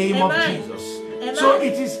 in the name of Amen. Jesus. Amen. So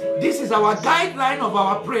this is our guideline of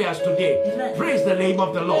our prayers today. Amen. Praise the name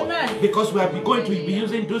of the Lord. Amen. Because we are going to be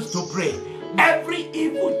using this to pray. Every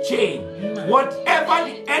evil chain, whatever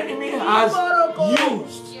the enemy has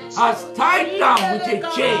used, has tied down with a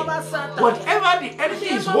chain, whatever the enemy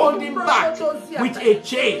is holding back with a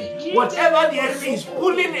chain, whatever the enemy is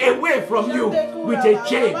pulling away from you with a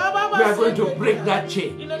chain, we are going to break that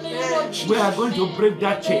chain. In the name of Jesus. We are going to break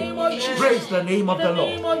that chain. Praise the name of the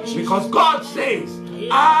Lord. Because God says,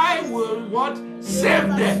 I will what? Save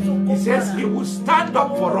them. He says he will stand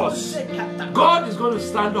up for us. God is going to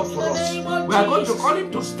stand up for us. We are going to call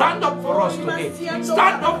him to stand up for us today.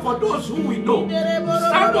 Stand up for those who we know.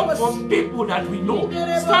 Stand up for people that we know.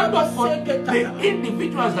 Stand up for the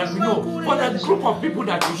individuals that we know. For the group of people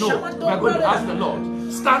that we know. We are going to ask the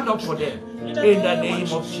Lord, stand up for them. In the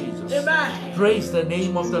name of Jesus. Amen. Praise the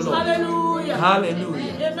name of the Lord. Hallelujah.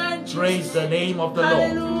 Hallelujah. Amen. Praise the name of the Lord.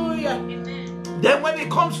 Hallelujah. Then when it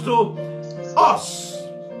comes to us,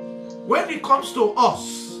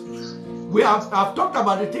 I've talked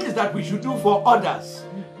about the things that we should do for others.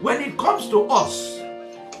 When it comes to us,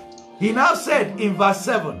 he now said in verse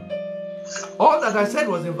 7, all that I said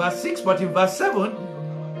was in verse 6, but in verse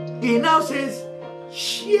 7, he now says,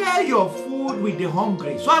 share your food with the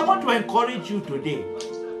hungry. So I want to encourage you today.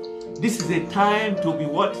 This is a time to be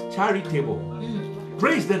what? Charitable.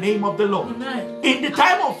 Praise the name of the Lord. Amen. In the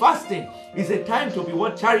time of fasting, it's a time to be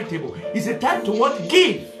what? Charitable. It's a time to what?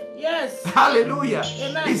 Give. Yes. Hallelujah.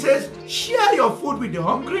 Amen. He says, share your food with the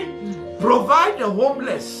hungry, provide the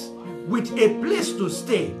homeless with a place to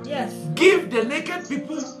stay. Yes. Give the naked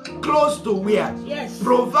people clothes to wear. Yes.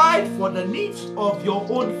 Provide for the needs of your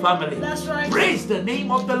own family. That's right. Praise the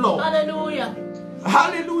name of the Lord. Hallelujah.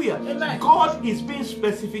 Hallelujah. Amen. God is being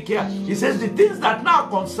specific here. He says the things that now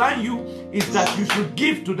concern you is that you should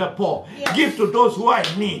give to the poor. Yes. Give to those who are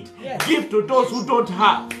in need. Yes. Give to those who don't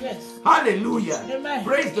have. Yes. Hallelujah. Amen.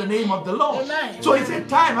 Praise the name of the Lord. Amen. So it's a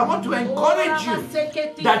time, I want to encourage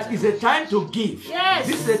you that is a time to give. Yes.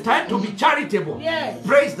 This is a time to be charitable. Yes.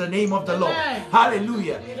 Praise the name of the Lord. Amen.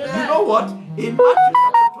 Hallelujah. Amen. You know what? In Matthew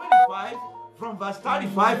chapter 25, from verse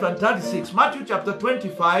 35 and 36, Matthew chapter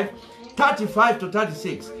 25, 35 to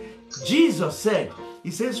 36, Jesus said,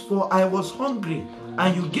 he says, for I was hungry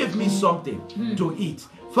and you gave me something to eat.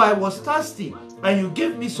 For I was thirsty and you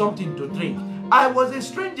gave me something to drink. I was a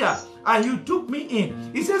stranger and you took me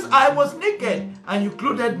in. He says, I was naked and you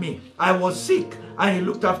clothed me. I was sick and you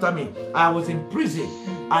looked after me. I was in prison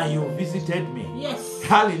and you visited me. Yes.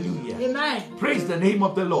 Hallelujah. Amen. Praise the name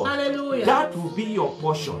of the Lord. Hallelujah. That will be your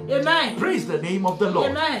portion. Amen. Praise the name of the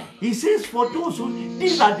Lord. Amen. He says for those who,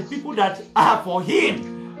 these are the people that are for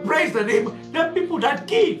him. Praise the name. The people that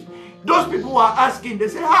give. Those people who are asking, they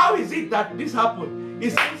say, how is it that this happened? He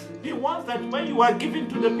says, the ones that when you are giving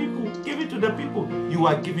to the people, you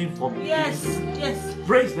are giving for me. Yes. Yes.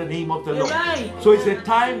 Praise the name of the Lord. Amen. So it's a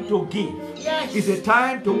time to give. Yes. It's a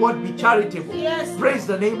time to what? Be charitable. Yes. Praise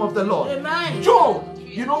the name of the Lord. Amen. Job,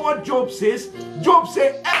 you know what Job says? Job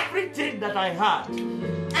said, everything that I had,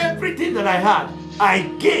 I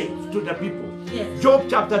gave to the people. Yes. Job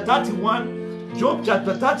chapter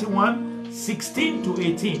 31, 16 to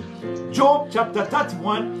 18. Job chapter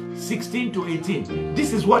 31, 16 to 18.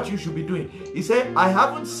 This is what you should be doing. He said, I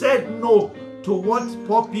haven't said no to what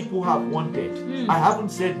poor people have wanted. I haven't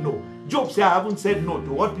said no. Job said, I haven't said no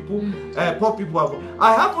to what people, poor people have wanted.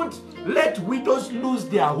 I haven't let widows lose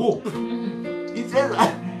their hope. He says,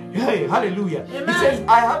 hey, hallelujah. Amen. He says,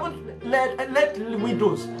 I haven't let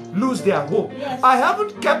widows lose their hope. Yes. I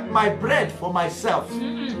haven't kept my bread for myself.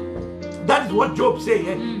 That is what Job says.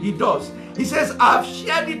 He does. He says, I've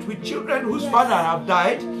shared it with children whose father have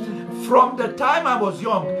died. From the time I was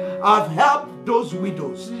young, I've helped those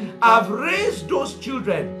widows. I've raised those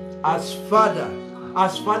children as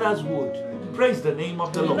fathers would. Praise the name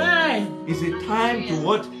of the Lord. Amen. It's a time to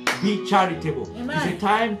what? Be charitable. Amen. It's a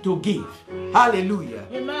time to give. Hallelujah.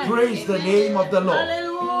 Amen. Praise the name of the Lord.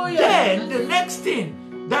 Hallelujah. Then the next thing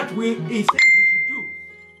that he said we should do,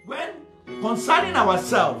 when concerning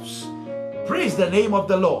ourselves, praise the name of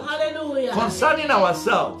the Lord. Hallelujah. Concerning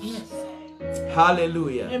ourselves. Yes.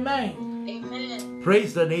 Hallelujah. Amen. Amen.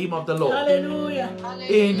 Praise the name of the Lord. Hallelujah.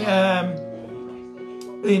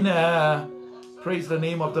 Praise the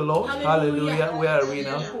name of the Lord. Hallelujah. Hallelujah. Where are we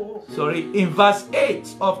now? Sorry. In verse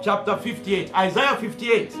 8 of chapter 58. Isaiah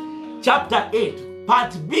 58. Chapter 8.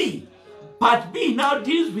 Part B. Part B now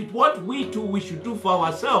deals with what we should do for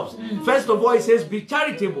ourselves. First of all, it says be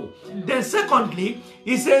charitable. Then secondly,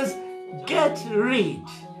 it says get rid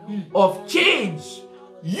of chains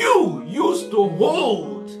you used to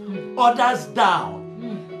hold others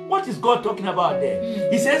down. What is God talking about there?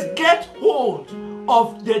 He says get hold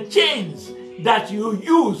of the chains that you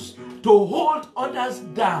use to hold others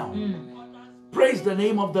down. Praise the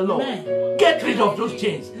name of the Lord. Amen. Get rid of those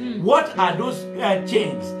chains. What are those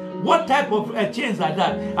chains? What type of chains are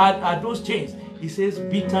that? Are those chains? He says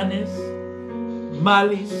bitterness,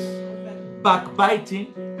 malice,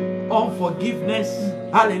 backbiting, unforgiveness,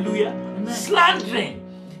 hallelujah, slandering.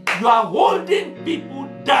 You are holding people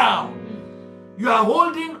down. You are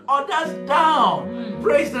holding others down.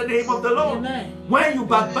 Praise the name of the Lord. Amen. When you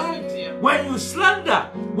backbite, when you slander,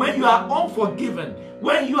 when you are unforgiven,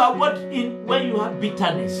 when you are when you have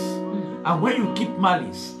bitterness, and when you keep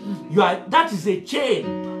malice, that is a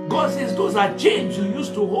chain. God says those are chains you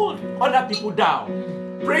used to hold other people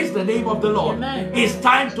down. Praise the name of the Lord. Amen. It's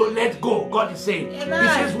time to let go. God is saying. Amen. He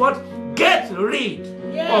says what? Get rid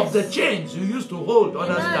of the chains you used to hold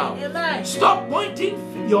others down. Amen. Stop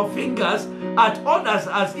pointing your fingers at others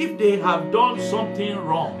as if they have done something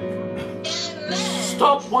wrong.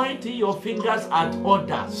 Stop pointing your fingers at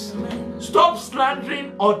others. Stop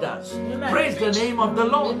slandering others. Amen. Praise the name of the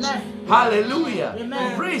Lord. Amen. Hallelujah.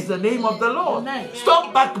 Amen. Praise the name of the Lord. Amen.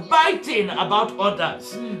 Stop backbiting about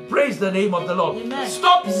others. Praise the name of the Lord. Amen.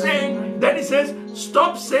 Stop saying, then he says,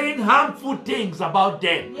 stop saying harmful things about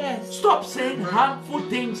them. Yes. Stop saying harmful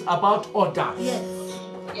things about others. Yes.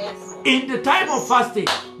 Yes. In the time of fasting,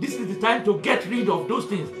 this is the time to get rid of those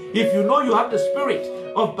things. If you know you have the spirit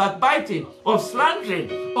of backbiting, of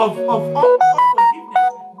slandering, of unforgiveness,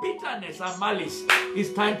 bitterness and malice,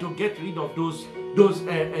 it's time to get rid of those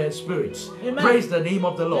spirits. Amen. Praise the name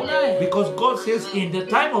of the Lord. Amen. Because God says in the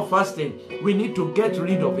time of fasting, we need to get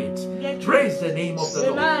rid of it. Praise the name of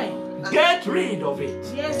the Amen. Lord. Get rid of it.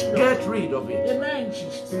 Yes, Lord. Get rid of it. Amen,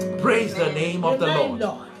 Jesus. Praise the name of the Amen, Lord.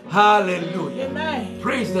 Lord. Hallelujah. Amen.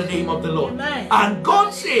 Praise the name of the Lord. Amen. And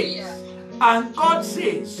God says,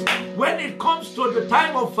 when it comes to the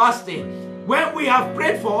time of fasting, when we have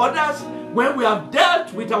prayed for others, when we have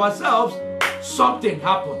dealt with ourselves, something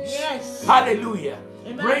happens. Yes. Hallelujah.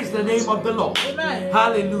 Amen. Praise the name of the Lord. Amen.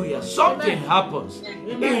 Hallelujah. Something Amen. happens.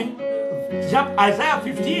 Amen. In Isaiah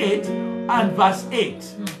 58 and verse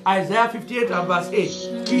 8. Isaiah 58 and verse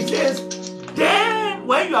 8. He says, then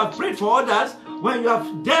when you have prayed for others, when you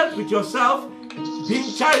have dealt with yourself,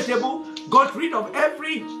 being charitable, got rid of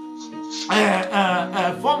every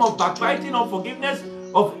form of backbiting, unforgiveness,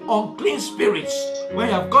 of unclean spirits, when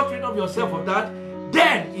you have got rid of yourself of that,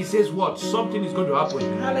 then he says what? Something is going to happen.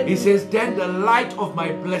 Hallelujah. He says, then the light of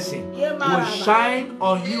my blessing will shine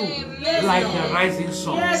on you like the rising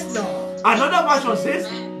sun. Yes, Lord. Another version says,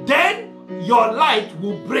 then your light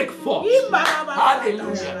will break forth.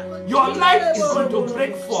 Hallelujah. Your light is going to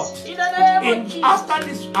break forth. In the name of Jesus. After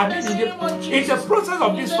this, in the process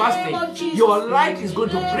of this fasting, your light is going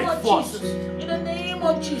to break forth. In the name of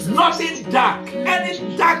of Jesus. Nothing dark,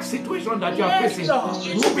 any dark situation that you are facing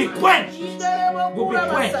will be quenched. Will be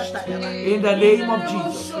quenched in the name of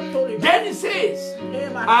Jesus. Then he says,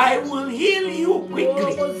 I will heal you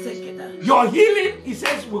quickly. Your healing, he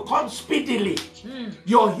says, will come speedily.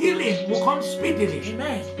 Your healing will come speedily.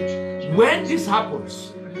 Amen. When this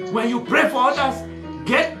happens, when you pray for others,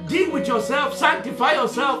 deal with yourself, sanctify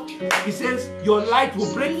yourself. He says, your light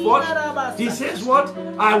will break forth. He says what?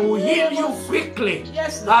 I will heal you quickly.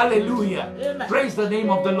 Yes, hallelujah. Amen. Praise the name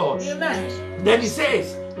of the Lord. Amen. Then he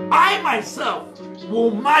says, I myself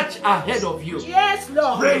will march ahead of you. Yes,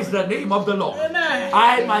 Lord. Praise the name of the Lord. Amen.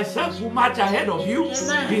 I myself will march ahead of you.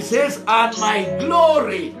 Amen. He says, and my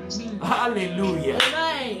glory, hallelujah,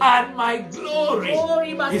 Amen. and my glory,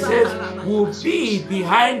 he says, will be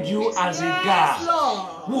behind you as a guard. Lord.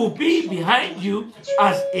 Will be behind you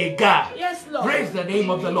as a guard. Yes, Lord. Praise the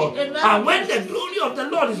name of the Lord. Amen. And when the glory of the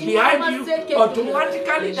Lord is behind you,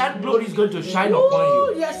 automatically that glory is going to shine upon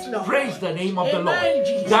you. Yes, Lord. Praise the name of the Lord.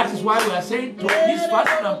 Jesus. That is why we are saying this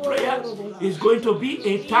fasting and prayer is going to be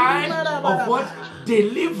a time of what?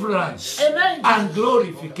 Deliverance. Amen. And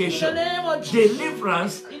glorification. In the name of Jesus.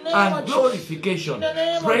 Deliverance In the name and of glorification. Jesus. In the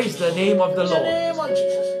name of Praise Jesus. the name of the In the Lord. name of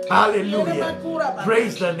Jesus. Hallelujah.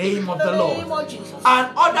 Praise the name of the Lord.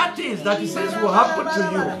 And other things that he says will happen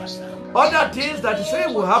to you. Other things that he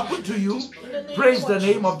says will happen to you. Praise the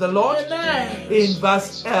name of the Lord. In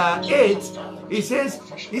verse 8, he says,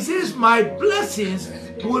 my blessings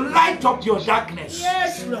will light up your darkness.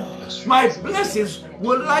 Yes, Lord. My blessings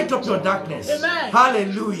will light up your darkness. Amen.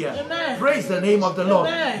 Hallelujah. Amen. Praise the name of the Lord.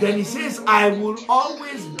 Amen. Then he says, I will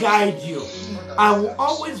always guide you. I will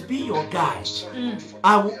always be your guide.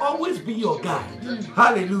 I will always be your guide.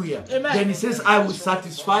 Hallelujah. Amen. Then he says, I will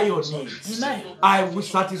satisfy your needs. Amen. I will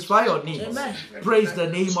satisfy your needs. Amen. Praise the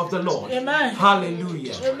name of the Lord. Amen.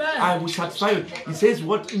 Hallelujah. Amen. I will satisfy you. He says,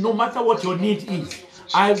 what? No matter what your need is,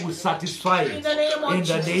 I will satisfy it in the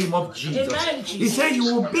name of Jesus. Amen, He said you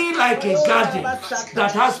will be like a garden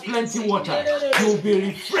that has plenty water. You will be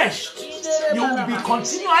refreshed. You will be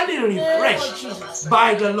continually refreshed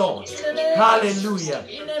by the Lord. Hallelujah.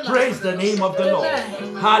 Praise the name of the Lord.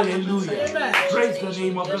 Hallelujah. Praise the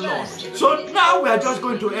name of the Lord. So now we are just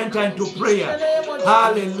going to enter into prayer.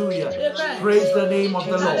 Hallelujah. Praise the name of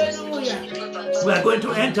the Lord. We are going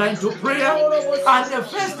to enter into prayer, and the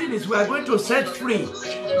first thing is we are going to set free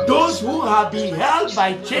those who have been held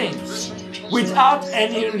by chains without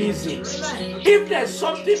any reason. If there's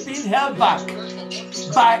something being held back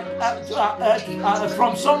by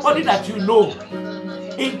from somebody that you know,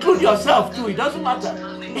 include yourself too, it doesn't matter.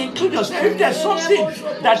 Include yourself. If there's something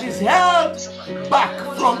that is held back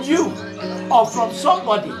from you or from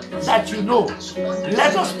somebody that you know,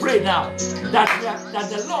 let us pray now that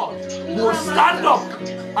the Lord will stand up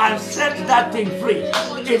and set that thing free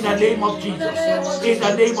in the name of Jesus. In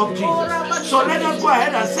the name of Jesus. So let us go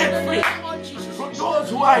ahead and set free from those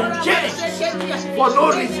who are in chains for no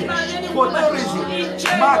reason. For no reason. We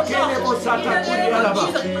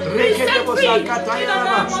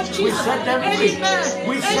set them free.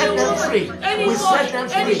 We set them free. We set them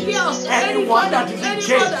free. Anyone that is in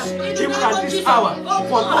chains, even at this hour,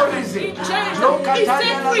 for no reason. We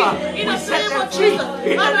set them free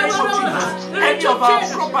in the name of Jesus. Any of our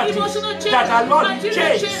properties that are not in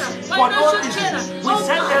chains for no reason, we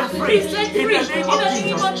set them free in the name of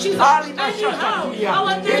Jesus.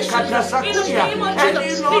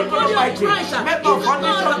 Any Lord Almighty, member of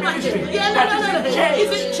Foundation Ministry that is in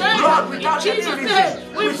chains, Lord, without any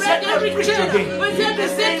reason, we set them free today in the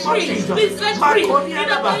name of Jesus. We set free in the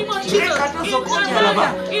name of Jesus.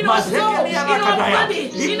 In our soul, in our body,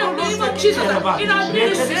 in the name of Jesus. In our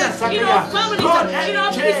ministries, in our family, in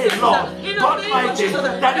our business, in the name of Jesus.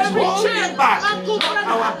 That is holding back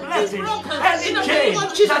our blessings. Any chain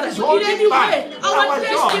that is holding back our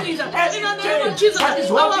destinies. In the name of Jesus. That is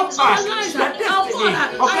holding back the destiny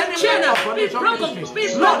of any member of Foundation Ministry.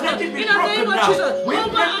 Lord, let it be broken now. We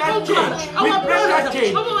break that chain. We break that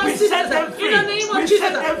chain. We set them free. We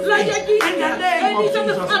set them free in the name of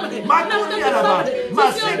Jesus.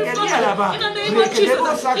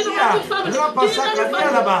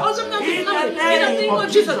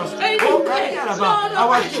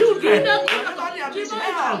 Our children,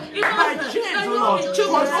 by chains, Lord,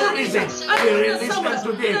 for no reason, we release them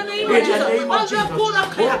today in the name of Jesus.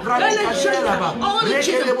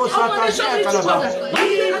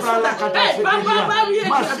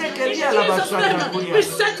 We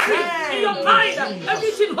set free in your mind.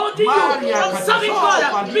 Everything holding you from serving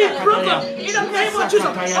God be broken in the name of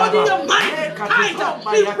Jesus. Holding your mind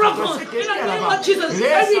be broken in the name of Jesus.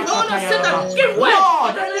 Every hold of Satan, give way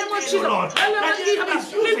in the name of Jesus.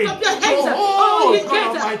 Lift up your hands, oh, he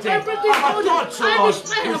gets everything holding Irish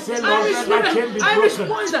man, Irish women, Irish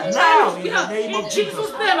boys, Irish girls, in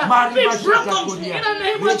Jesus' name, be broken in the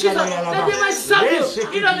name of Jesus. That they might serve you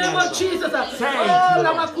in the name of Jesus.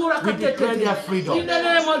 We declare their freedom in the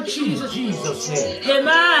name of Jesus. In Jesus' name.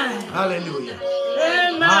 Amen. Hallelujah.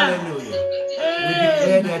 Amen. Hallelujah. We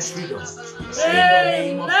declare their freedom.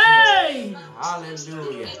 Amen.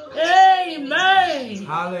 Hallelujah. Amen.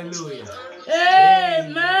 Hallelujah.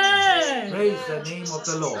 Amen. Praise the name of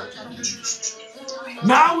the Lord.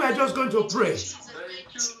 Now we are just going to pray.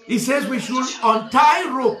 He says we should untie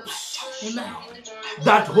ropes. Amen.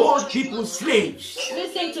 That hold people slaves.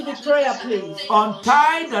 Listen to the prayer, please.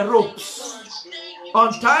 Untie the ropes.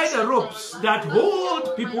 Untie the ropes that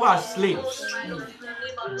hold people as slaves.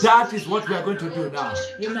 That is what we are going to do now.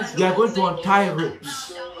 Amen. We are going to untie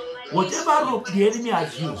ropes. Whatever rope the enemy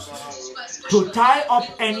has used to tie up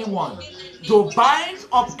anyone, to bind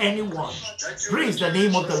up anyone, praise the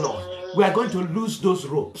name of the Lord. We are going to lose those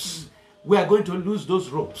ropes. We are going to lose those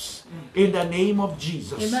ropes in the name of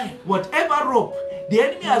Jesus. Amen. Whatever rope the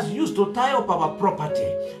enemy has used to tie up our property,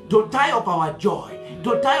 to tie up our joy,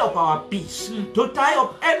 to tie up our peace, to tie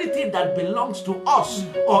up anything that belongs to us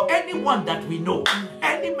or anyone that we know,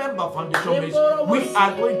 any member from the church, we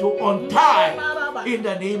are going to untie in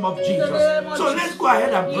the name of Jesus. So let's go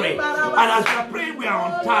ahead and pray. And as we are praying, we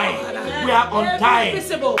are untying. We are untying.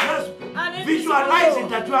 Let's visualize it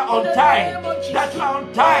that you are untying. That you are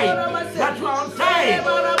untying. That you are untying.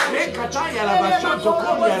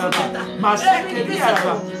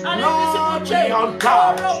 Lord,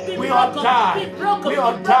 we untie. We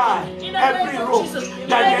untie every rope that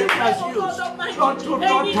the enemy has used. Lord, to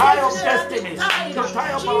not tie up destinies, to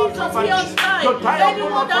tie up our properties, to tie up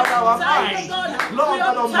our mind. Lord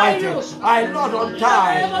God Almighty, I Lord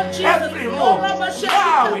untie every rope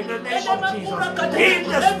now in the name of Jesus. In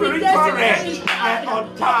the spiritual realm, I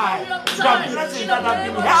untie the blessings that have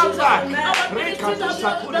been held back.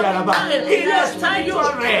 In the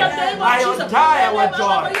spiritual realm, I untie our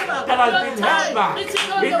joy that has been held back.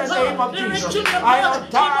 In the name of Jesus, I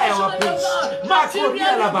untie our peace. I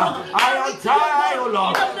untie, O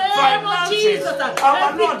Lord, finances,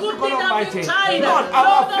 our Lord God Almighty, Lord,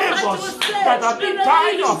 our favors that have been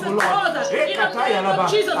tied up, Lord. I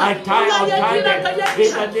untie them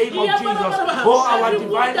in the name of Jesus. Oh, our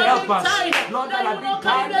divine helpers, Lord, that have been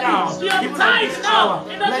tied down, even at this hour,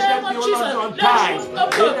 let them be, O Lord, untied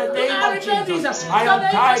in the name of Jesus. I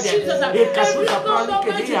untie them.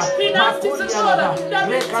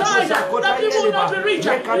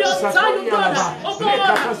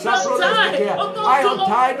 I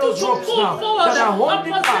untie those ropes now that are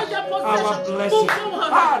holding back our blessing.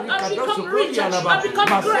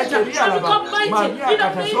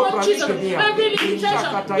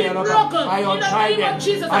 I untie them.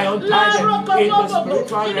 I untie them in the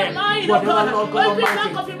spiritual realm. Whatever, Lord God Almighty,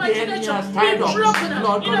 the enemy has tied up,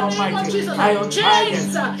 Lord God Almighty, I untie them.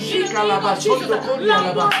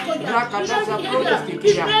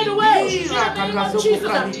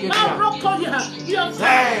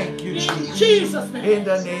 Thank you, Jesus. In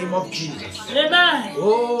the name of Jesus. Amen.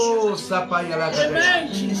 Oh, Amen.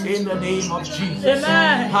 In the name of Jesus.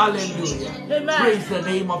 Amen. Hallelujah. Amen. Praise the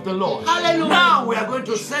name of the Lord. Hallelujah. Now we are going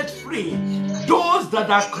to set free those that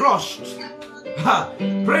are crushed.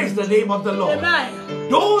 Praise the name of the Lord. Amen.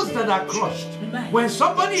 Those that are crushed. Amen. When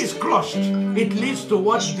somebody is crushed, it leads to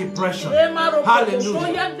what? Depression.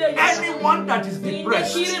 Hallelujah. Anyone that is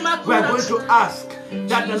depressed, we are going to ask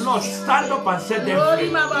that the Lord stand up and set them free.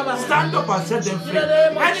 Stand up and set them free.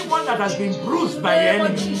 Anyone that has been bruised by the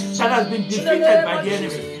enemy, that has been defeated by the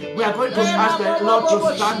enemy, we are going to ask the Lord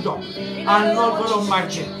to stand up and Lord God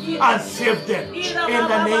Almighty and save them in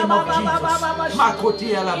the name of Jesus.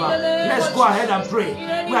 Let's go ahead and pray.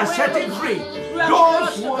 We are setting free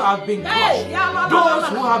those who have been crushed. Those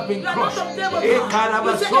who have been crushed. You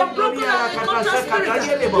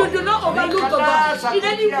do not overlook God. In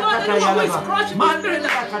any word, anyone who is crushed in the spirit,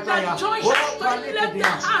 that joy shall left their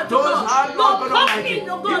heart. Those are Lord God Almighty,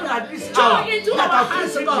 even at this hour, that have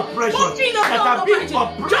facing depression, that have been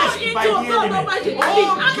oppressed by the enemy.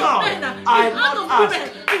 Oh God, I Lord ask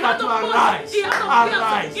that to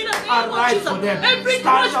arise for them,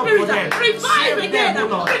 stand up for them, revive again,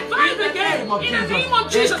 in the name of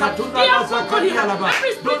Jesus.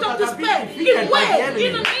 Every spirit of despair, give way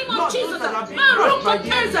in the name of Lord, Jesus. those that have been crushed by the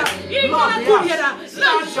enemy, Lord, they are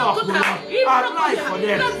stand up, Lord, arise for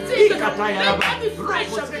them.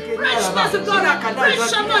 Freshness of God,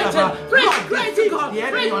 fresh anointing, fresh grace of God,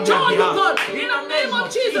 fresh joy of God, in the name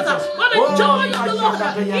of Jesus. For the joy of the Lord is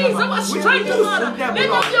our strength, Lord. Let them be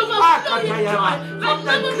overflowing joy, like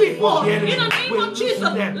never before, in the name of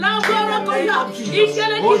Jesus.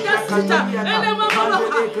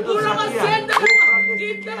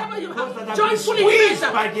 Joyfully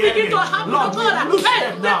begin to happen, God.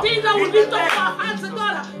 Hey, the things that will lift up our hands,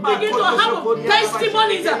 God, begin to happen.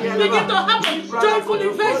 Testimonies begin to happen. Joyful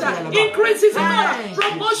events, increases, God,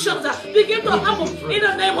 promotions begin to happen in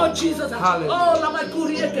the name of Jesus. Oh,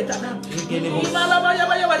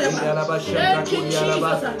 thank you,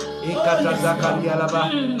 Jesus.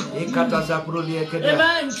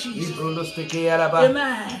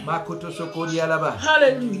 Amen.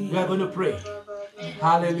 Hallelujah. We are going to pray.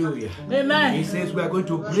 Hallelujah. Amen. He says we are going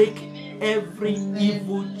to break every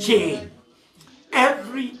evil chain.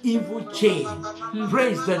 Every evil chain.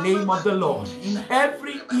 Praise the name of the Lord.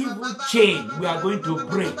 Every evil chain we are going to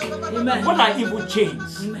break. Amen. What are evil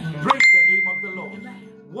chains? Amen. Praise the name of the Lord. Amen.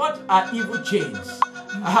 What are evil chains?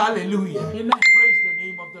 Hallelujah. Amen. Praise the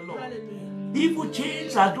name of the Lord. Hallelujah. Evil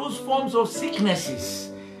chains are those forms of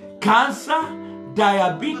sicknesses. Cancer,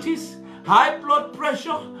 diabetes, high blood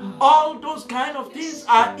pressure, all those kind of things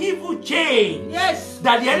are evil chains. Yes.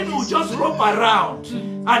 That the enemy will just rope around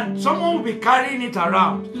and someone will be carrying it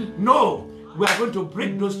around. No. We are going to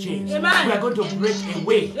break those chains. Amen. We are going to break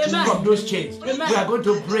away from those chains. Amen. We are going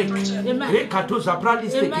to break. Amen. In the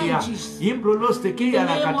name of Jesus. In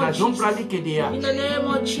the name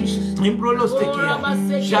of Jesus.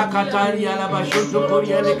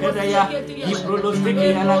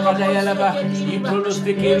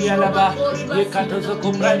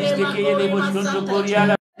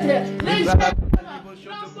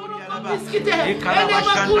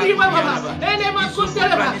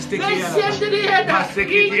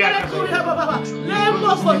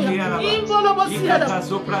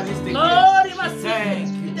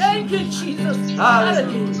 Thank you, Jesus.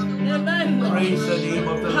 Hallelujah. Amen. Praise the name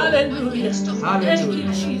of the Lord. Hallelujah. Hallelujah. Thank you,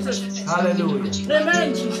 Jesus. Hallelujah.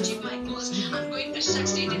 Amen, Jesus. I'm going to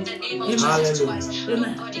succeed in the name of Amen. Jesus Christ.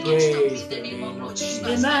 Amen. God, you Praise can stop the in the name name of of Jesus.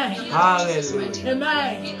 Amen. Hallelujah.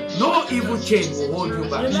 Amen. No evil chain will hold you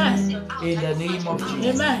back. Amen. In the name of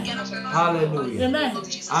Jesus. Amen. Hallelujah. Amen.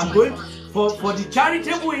 I'm going for the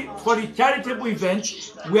charitable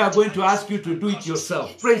event. We are going to ask you to do it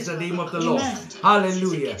yourself. Praise the name of the Lord. Amen.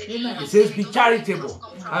 Hallelujah. Amen. It says be charitable.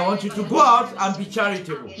 I want you to go out and be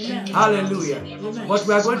charitable. Amen. Hallelujah. Amen. But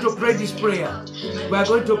we are going to pray this prayer. We are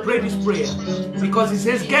going to pray this prayer because it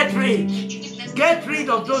says get rid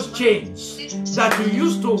of those chains that you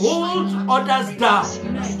used to hold others down.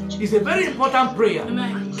 Amen. It's a very important prayer.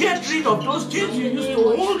 Amen. Get rid of those chains you used to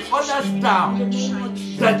hold others down.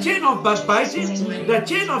 The chain of backbiting, the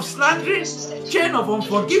chain of slandering, chain of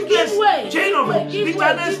unforgiveness, chain of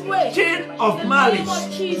bitterness, chain of malice.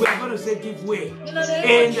 We are going to say give way in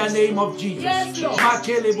the name of Jesus. Let's go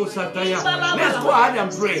ahead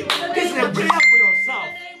and pray. This is a prayer for yourself.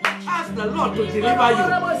 Ask the Lord to deliver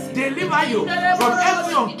you from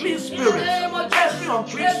every unclean spirit, every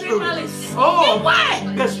unclean spirit. Oh,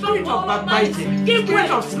 the spirit of backbiting,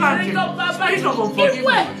 spirit of slandering, spirit of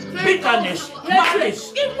unforgiveness, bitterness,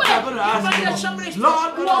 malice. We are going to ask you,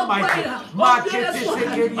 Lord God Almighty,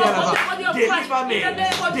 deliver me,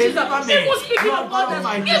 Lord God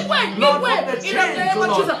Almighty, Lord, from the chains,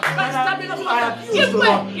 Lord, that I have used,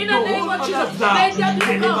 Lord, to hold others down.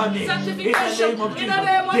 Deliver me in the name of Jesus.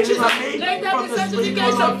 Deliver me from the spirit,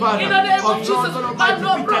 Lord Father, of Lord God Almighty,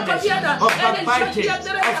 bitterness, of backbiting, of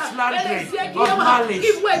slandering, of malice, in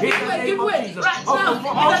the name of Jesus, of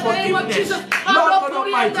unforgiveness, Lord God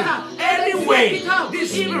Almighty. Anyway,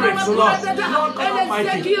 these spirits, Lord God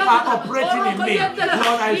Almighty, are operating in me.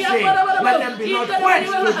 Lord, I say, let them be not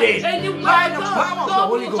quenched today by the power of the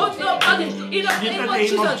Holy Ghost. In the name of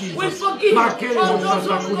Jesus, we forgive all those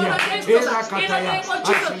who go against us. In the name of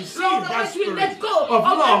Jesus, Lord, as we let go of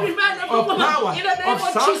love, of power, of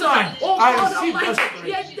sound mind, I receive the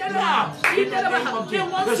spirit now. In the name of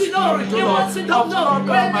Jesus, the spirit of Lord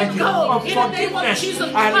Almighty, of forgiveness,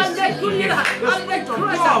 I receive today. The spirit of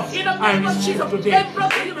love, I receive today. In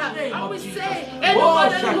the name of Jesus. Oh,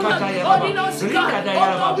 Shakatayaba,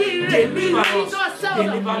 Rikadayaba, deliver us,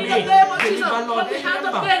 deliver me, deliver Lord, any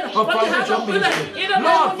member of Foundation Ministry,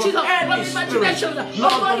 Lord, from any spirit,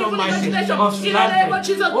 Lord God Almighty, of slandering,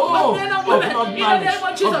 oh, of not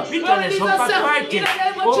malice, of bitterness, of backbiting,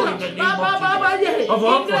 oh, in the name of Jesus, of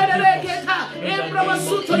unforgiveness,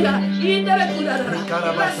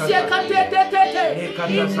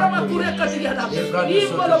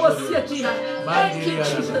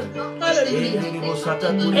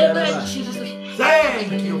 Amen, Jesus.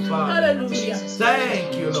 Thank you, Father. Hallelujah.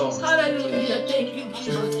 Thank you, Lord. Hallelujah. Thank you,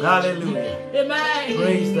 Jesus. Hallelujah. Amen.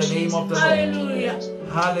 Praise the name of the Lord. Hallelujah.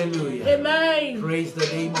 Hallelujah. Amen. Praise the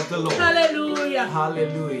name of the Lord. Hallelujah.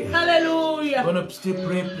 Hallelujah. Hallelujah. I'm going to still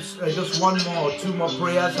pray just one more or two more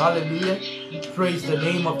prayers. Hallelujah. Praise the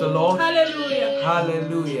name of the Lord. Hallelujah.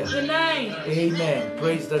 Hallelujah. Amen. Amen.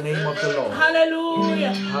 Praise the name of the Lord.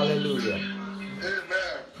 Hallelujah. Hallelujah. Amen.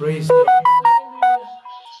 Praise God.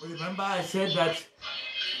 Remember I said that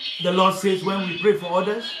the Lord says when we pray for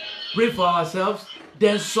others, pray for ourselves,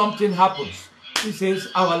 then something happens. He says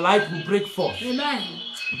our light will break forth. Amen.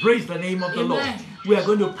 Praise the name of the Amen. Lord. We are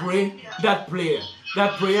going to pray that prayer.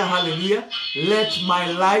 That prayer, hallelujah. Let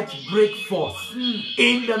my light break forth.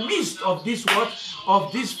 In the midst of this what?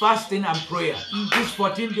 Of this fasting and prayer. This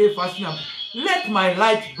 14-day fasting and prayer. Let my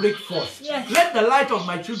light break forth. Yes. Let the light of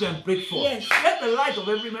my children break forth. Yes. Let the light of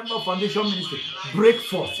every member of Foundation Ministry break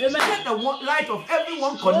forth. Amen. Let the light of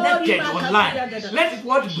everyone connected online. Let it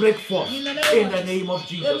what? Break forth. In the name of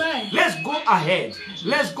Jesus. Amen. Let's go ahead.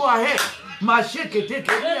 Let's go ahead. Mashekete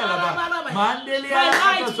alaba mandeli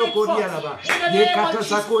alaba sokori alaba ye kata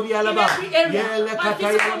sakori alaba ye le kata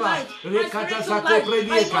alaba re kata sako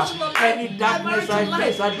predieka. Any darkness I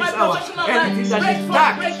face at this hour, anything that is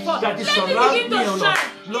dark that is surrounding me, O Lord,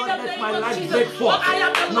 Lord, let my light break forth.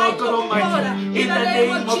 Lord God Almighty, in the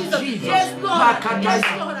name of Jesus,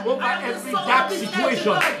 Makataya, over every dark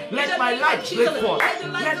situation, let my light break forth.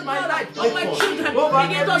 Let my light break forth over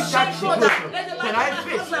every dark situation that I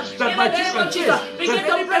face, that my children face, begin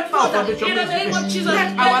to break forth in the name of Jesus.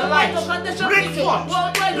 Let our light break forth.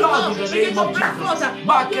 Lord, in the name of Jesus.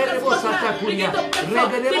 Makerebosa takuria,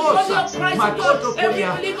 regerebosa, makoto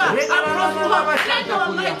kuria, let our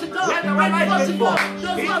light to go. let our light break forth.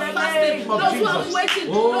 In the name of Jesus.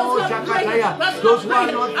 Oh, Jakataya, those who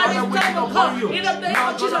are not waiting upon you,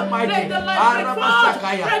 now God Almighty,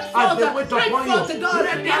 Arabasakaya, as they wait upon you,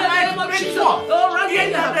 let their light break forth. In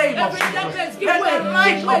the name of Jesus. Let the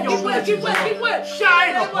light of your word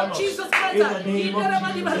shine upon us. In the name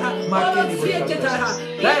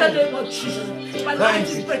of Jesus. My light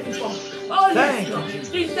is breaking forth. Oh, yes,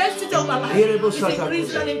 the intensity of my life is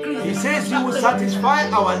increasing and increasing. He says you will satisfy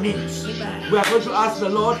our needs. We are going to ask the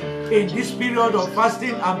Lord in this period of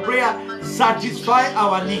fasting and prayer, satisfy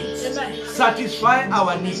our needs. Amen. Satisfy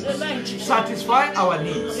our needs. Amen. Satisfy our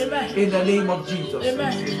needs. Amen. In the name of Jesus.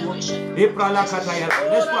 Amen. Let's go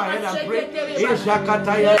ahead and pray.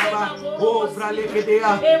 Oh,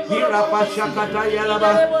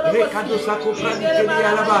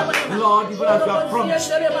 Lord, even as you have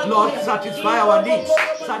promised, Lord, satisfy our needs.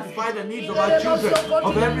 Satisfy the needs of our children,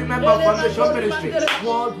 of every member of Foundation Ministry,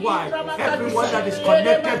 worldwide, everyone that is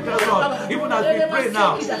connected to the Lord. Even as we pray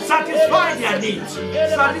now, satisfy their needs.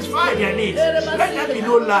 Satisfy their needs. Let there be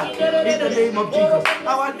no lack in the name of Jesus.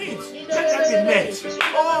 Our needs, let them be met.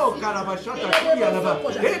 Oh, Karabashata,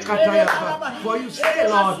 for you say,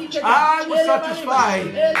 Lord, I will satisfy,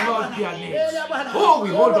 Lord, their needs. Oh, we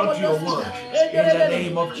hold on to your word in the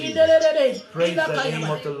name of Jesus. Praise the name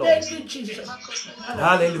of the Lord. Thank you, Jesus.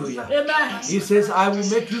 Hallelujah. Amen. He says, I will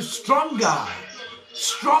make you stronger.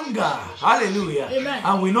 Stronger. Hallelujah. Amen.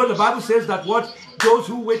 And we know the Bible says that what? Those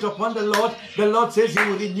who wait upon the Lord says He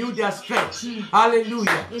will renew their strength.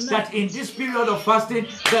 Hallelujah. Amen. That in this period of fasting,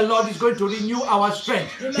 the Lord is going to renew our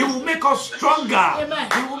strength. Amen. He will make us stronger. Amen.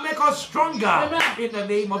 He will make us stronger. Amen. In the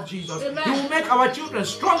name of Jesus. Amen. He will make our children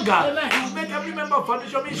stronger. Amen. He will make every member of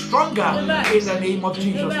Foundation be stronger. Amen. In the name of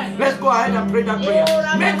Jesus. Amen. Let's go ahead and pray that prayer.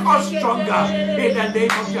 Make us stronger. In the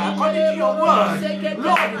name of Jesus. According to your word,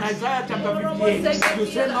 Lord, in Isaiah chapter 58, you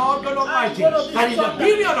say, Lord God Almighty, that in the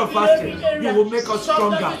period of fasting, you will make us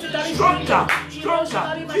stronger. Stronger,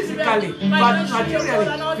 physically, materially,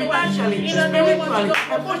 financially, spiritually,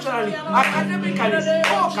 emotionally, academically,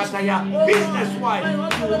 oh Kataya, business-wise,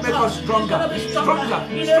 you will make us stronger,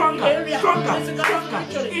 in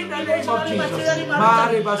the name of Jesus.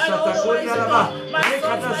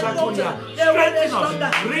 Strengthen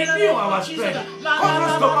us, renew our strength, cause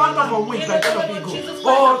us to mount up on wings like that of eagles.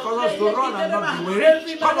 Oh, cause us to run and not be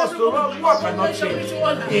weary, cause us to run, walk and not faint.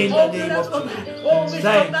 In the name of Jesus.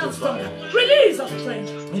 Thank you, Father. Release of strength.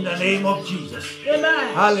 In the name of Jesus.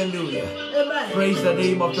 Amen. Hallelujah. Amen. Praise the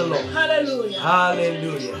name of the Lord. Hallelujah.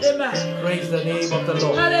 Hallelujah. Amen. Praise the name of the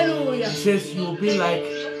Lord. Hallelujah. He says you will be like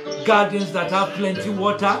Gardens that have plenty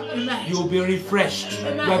water, Amen. you will be refreshed.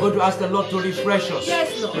 Amen. We are going to ask the Lord to refresh us.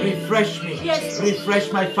 Yes, Lord. Refresh me. Yes, Lord.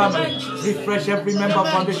 Refresh my family. Amen. Refresh every member of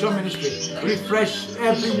Amen. Foundation Ministry. Refresh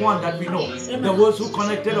everyone that we know. Amen. The ones who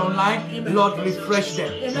connected online, Amen. Lord, refresh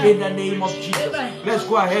them Amen. in the name of Jesus. Amen. Let's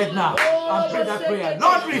go ahead now and pray that prayer.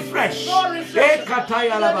 Lord, refresh. Lord, refresh.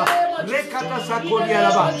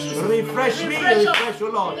 Refresh me, refresh, O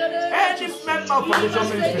Lord. Any member of Foundation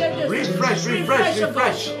Ministry, refresh, refresh,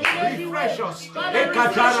 refresh, refresh us.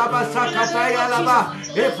 Refresh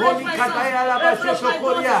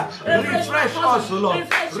us, O Lord.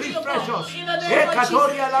 Refresh us.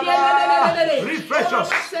 Refresh us.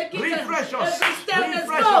 Refresh us.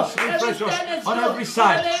 Refresh us. Refresh us on every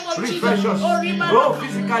side. Refresh us. Oh,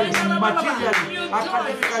 physically, materially,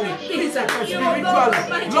 academically, spiritually.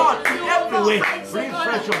 Lord, in every way,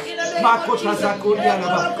 refresh us. Let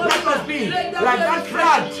us be like that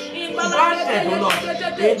plant planted, O Lord,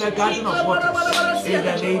 in the garden of waters. In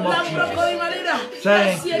the name of Jesus.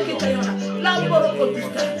 Thank you,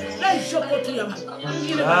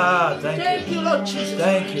 Lord. Thank you, Lord Jesus.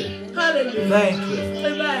 Thank you. Hallelujah. Thank you.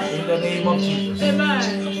 Amen. In the name of Jesus.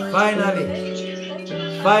 Amen.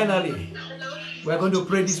 Finally, we're going to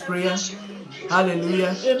pray this prayer.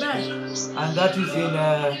 Hallelujah. Amen. And that is in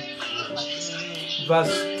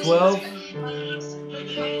verse 12.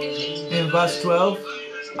 In verse 12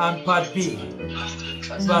 and part B.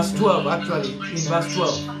 Verse 12, actually, in verse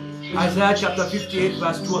 12. Isaiah chapter 58,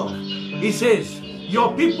 verse 12. It says,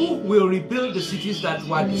 your people will rebuild the cities that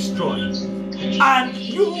were destroyed, and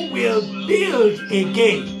you will build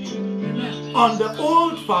again on the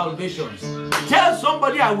old foundations. Tell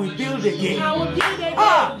somebody, I will build again. I will build again.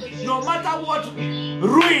 No matter what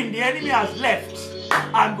ruin the enemy has left,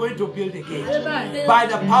 I'm going to build again. Amen. By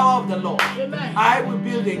the power of the Lord. Amen. I will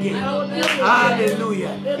build again. I will build again. Hallelujah.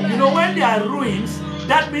 Amen. You know, when there are ruins,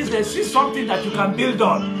 that means they see something that you can build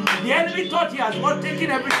on. The enemy thought he has not taken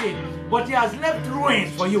everything, but he has left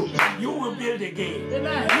ruins for you. You will build again.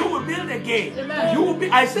 Amen. You will build again. Amen. You will be,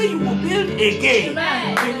 I say you will build again.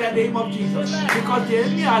 Amen. In the name of Jesus. Amen. Because the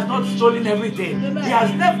enemy has not stolen everything. Amen. He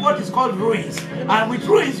has left what is called ruins. And with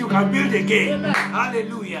ruins you can build again. Amen.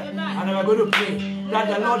 Hallelujah. Amen. And we're going to pray that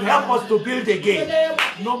the Lord help us to build again.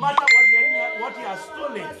 No matter what the enemy, what he has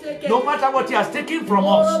stolen, no matter what he has taken from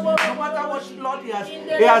us, no matter what Lord he has stolen,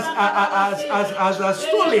 we are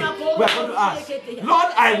going to ask,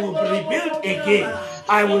 Lord, I will rebuild again.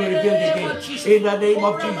 I will rebuild again. In the name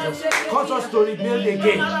of Jesus. Cause us to rebuild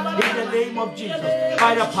again. In the name of Jesus.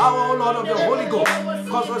 By the power, O Lord, of the Holy Ghost.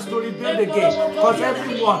 Cause us to rebuild again. Cause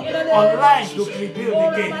everyone online to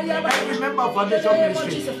rebuild again. Every member of Foundation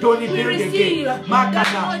Ministry to rebuild again.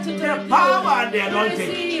 Makata, the power and the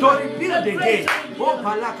anointing to rebuild again. Oh,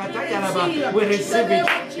 Palakata Yalaba, we receive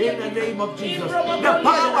it in the name of Jesus. The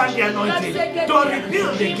power and the anointing to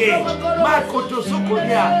rebuild again. Makoto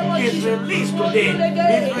Sokolia is released today.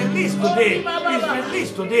 Is released today. Is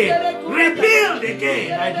released today. Rebuild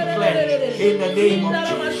again, I declare, in the name of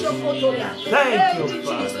Jesus. Thank you,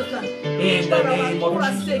 Father. In the name of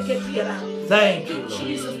Jesus. Thank you,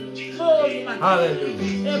 Lord.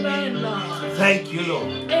 Hallelujah. Amen. Thank you, Lord.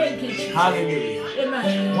 Thank you, Jesus. Hallelujah.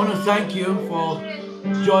 Amen. I want to thank you for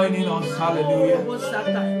joining us. Hallelujah. I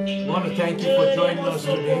want to thank you for joining us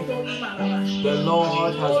today. The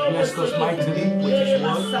Lord has blessed us mightily with His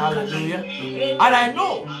word. Hallelujah. And I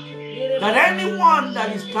know that anyone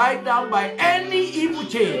that is tied down by any evil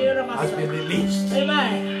chain has been released.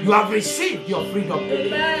 Amen. You have received your freedom today.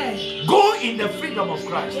 Amen. Go in the freedom of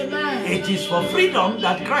Christ. Amen. It is for freedom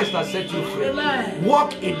that Christ has set you free. Amen.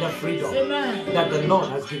 Walk in the freedom Amen. that the Lord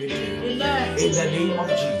has given to you. Amen. In the name of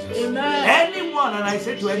Jesus. Amen. Anyone, and I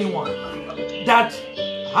say to anyone, that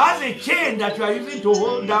has a chain that you are using to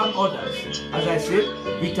hold down others, as I said,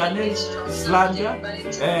 bitterness, slander,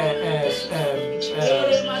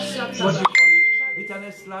 what do you call it?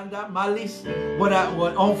 Bitterness, slander, malice, what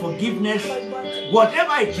unforgiveness,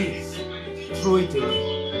 whatever it is, throw it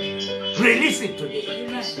away. Release it today.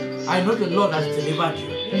 Amen. I know the Lord has delivered you.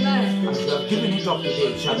 Amen. As you have given it up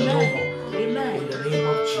today, it shall be no more. Amen. In the name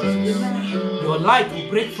of Jesus. Amen. Your light will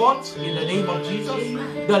break forth in the name of Jesus.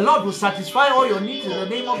 Amen. The Lord will satisfy all your needs in the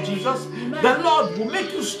name of Jesus. Amen. The Lord will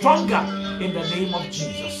make you stronger in the name of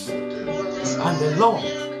Jesus. And the Lord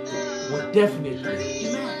will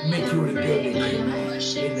definitely make you rebuild again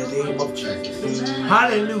in the name of Jesus. Amen.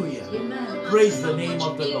 Hallelujah. Amen. Praise the name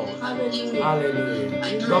of the Lord. Hallelujah.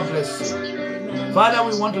 Hallelujah. God bless you. Father,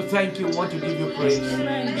 we want to thank you. We want to give you praise.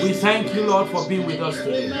 Amen. We thank you, Lord, for being with us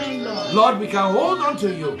today. Amen, Lord. Lord, we can hold on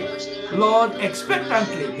to you, Lord,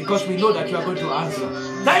 expectantly, because we know that you are going to answer.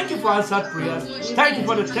 Thank you for answered prayers. Thank you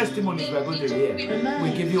for the testimonies we are going to hear.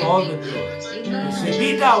 We give you all the glory. We say,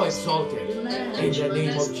 be thou exalted in the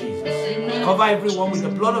name of Jesus. Cover everyone with the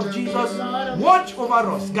blood of Jesus. Watch over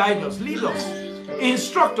us, guide us, lead us,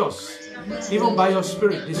 instruct us, even by your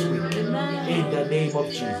spirit this week. In the name of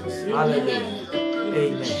Jesus. Hallelujah.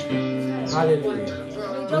 Amen.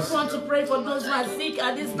 Hallelujah. Just want to pray for those who are sick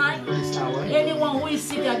at this time. Anyone who is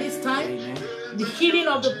sick at this time. The healing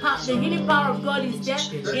of the healing power of God is there.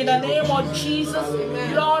 In the name of Jesus,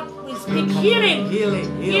 Lord, we speak healing,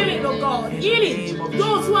 healing, oh God, healing.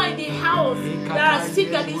 Those who are in the house that are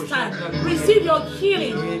sick at this time, receive your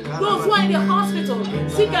healing. Those who are in the hospital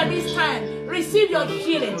sick at this time, receive your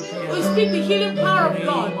healing. We speak the healing power of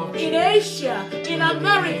God in Asia, in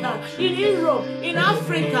America, in Europe, in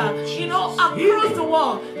Africa, across the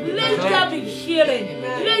world. Let there be healing.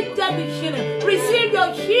 Let there be healing. Receive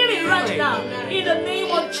your healing right now in the name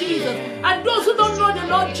of Jesus. And those who don't know the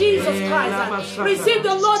Lord Jesus Christ, receive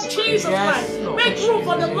the Lord Jesus Christ. Make room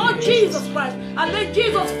for the Lord Jesus Christ and let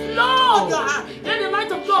Jesus flow in your heart. Let the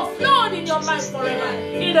light of God flow in your life forever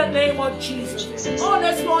in the name of Jesus. Oh,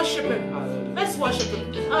 let's worship Him. Let's worship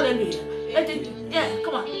Him. Hallelujah.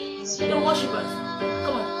 Come on. The worshipers.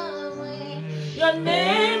 Come on. Your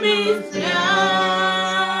name is Yahweh.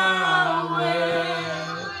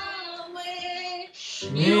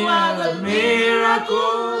 You are the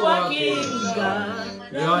miracle working God.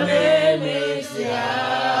 Your name is Yahweh.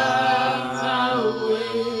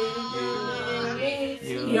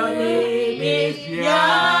 Your name is Yahweh.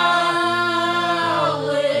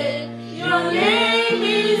 Your name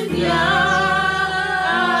is Yahweh.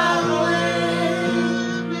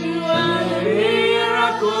 You are the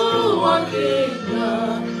miracle working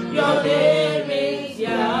God. Your name is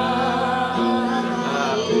Yahweh.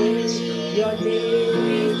 Your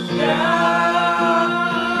name is Yahweh.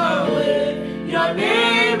 Your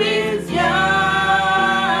name is Yahweh.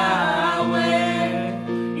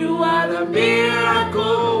 You are the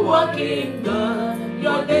miracle working God.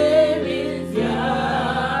 Your name is Yahweh.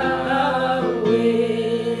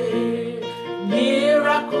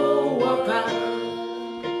 Miracle worker.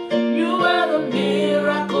 You are the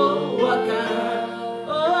miracle worker.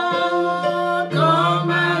 Oh,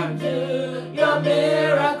 come and do your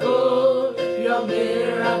miracle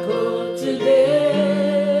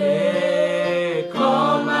today.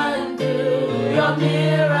 Come and do your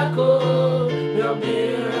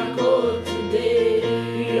miracle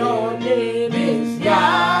today. Your name is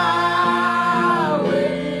Yahweh.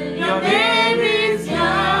 Your name is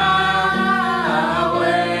Yahweh.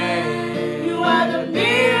 You are the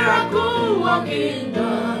miracle working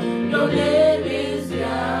God. Your name is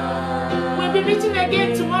Yahweh. We'll be meeting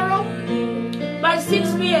again tomorrow by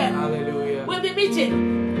 6 p.m. Hallelujah. We'll be meeting.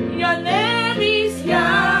 Your name is Yahweh.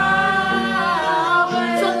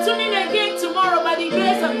 So tune in again tomorrow by the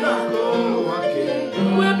grace of God.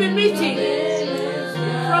 We'll be meeting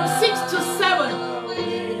from 6 to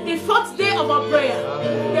 7. The 4th day of our prayer.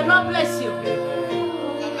 The Lord bless you.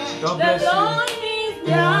 God The bless you. Lord is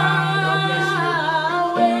Yahweh.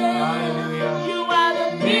 You are the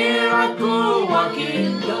miracle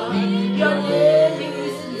working God. Your name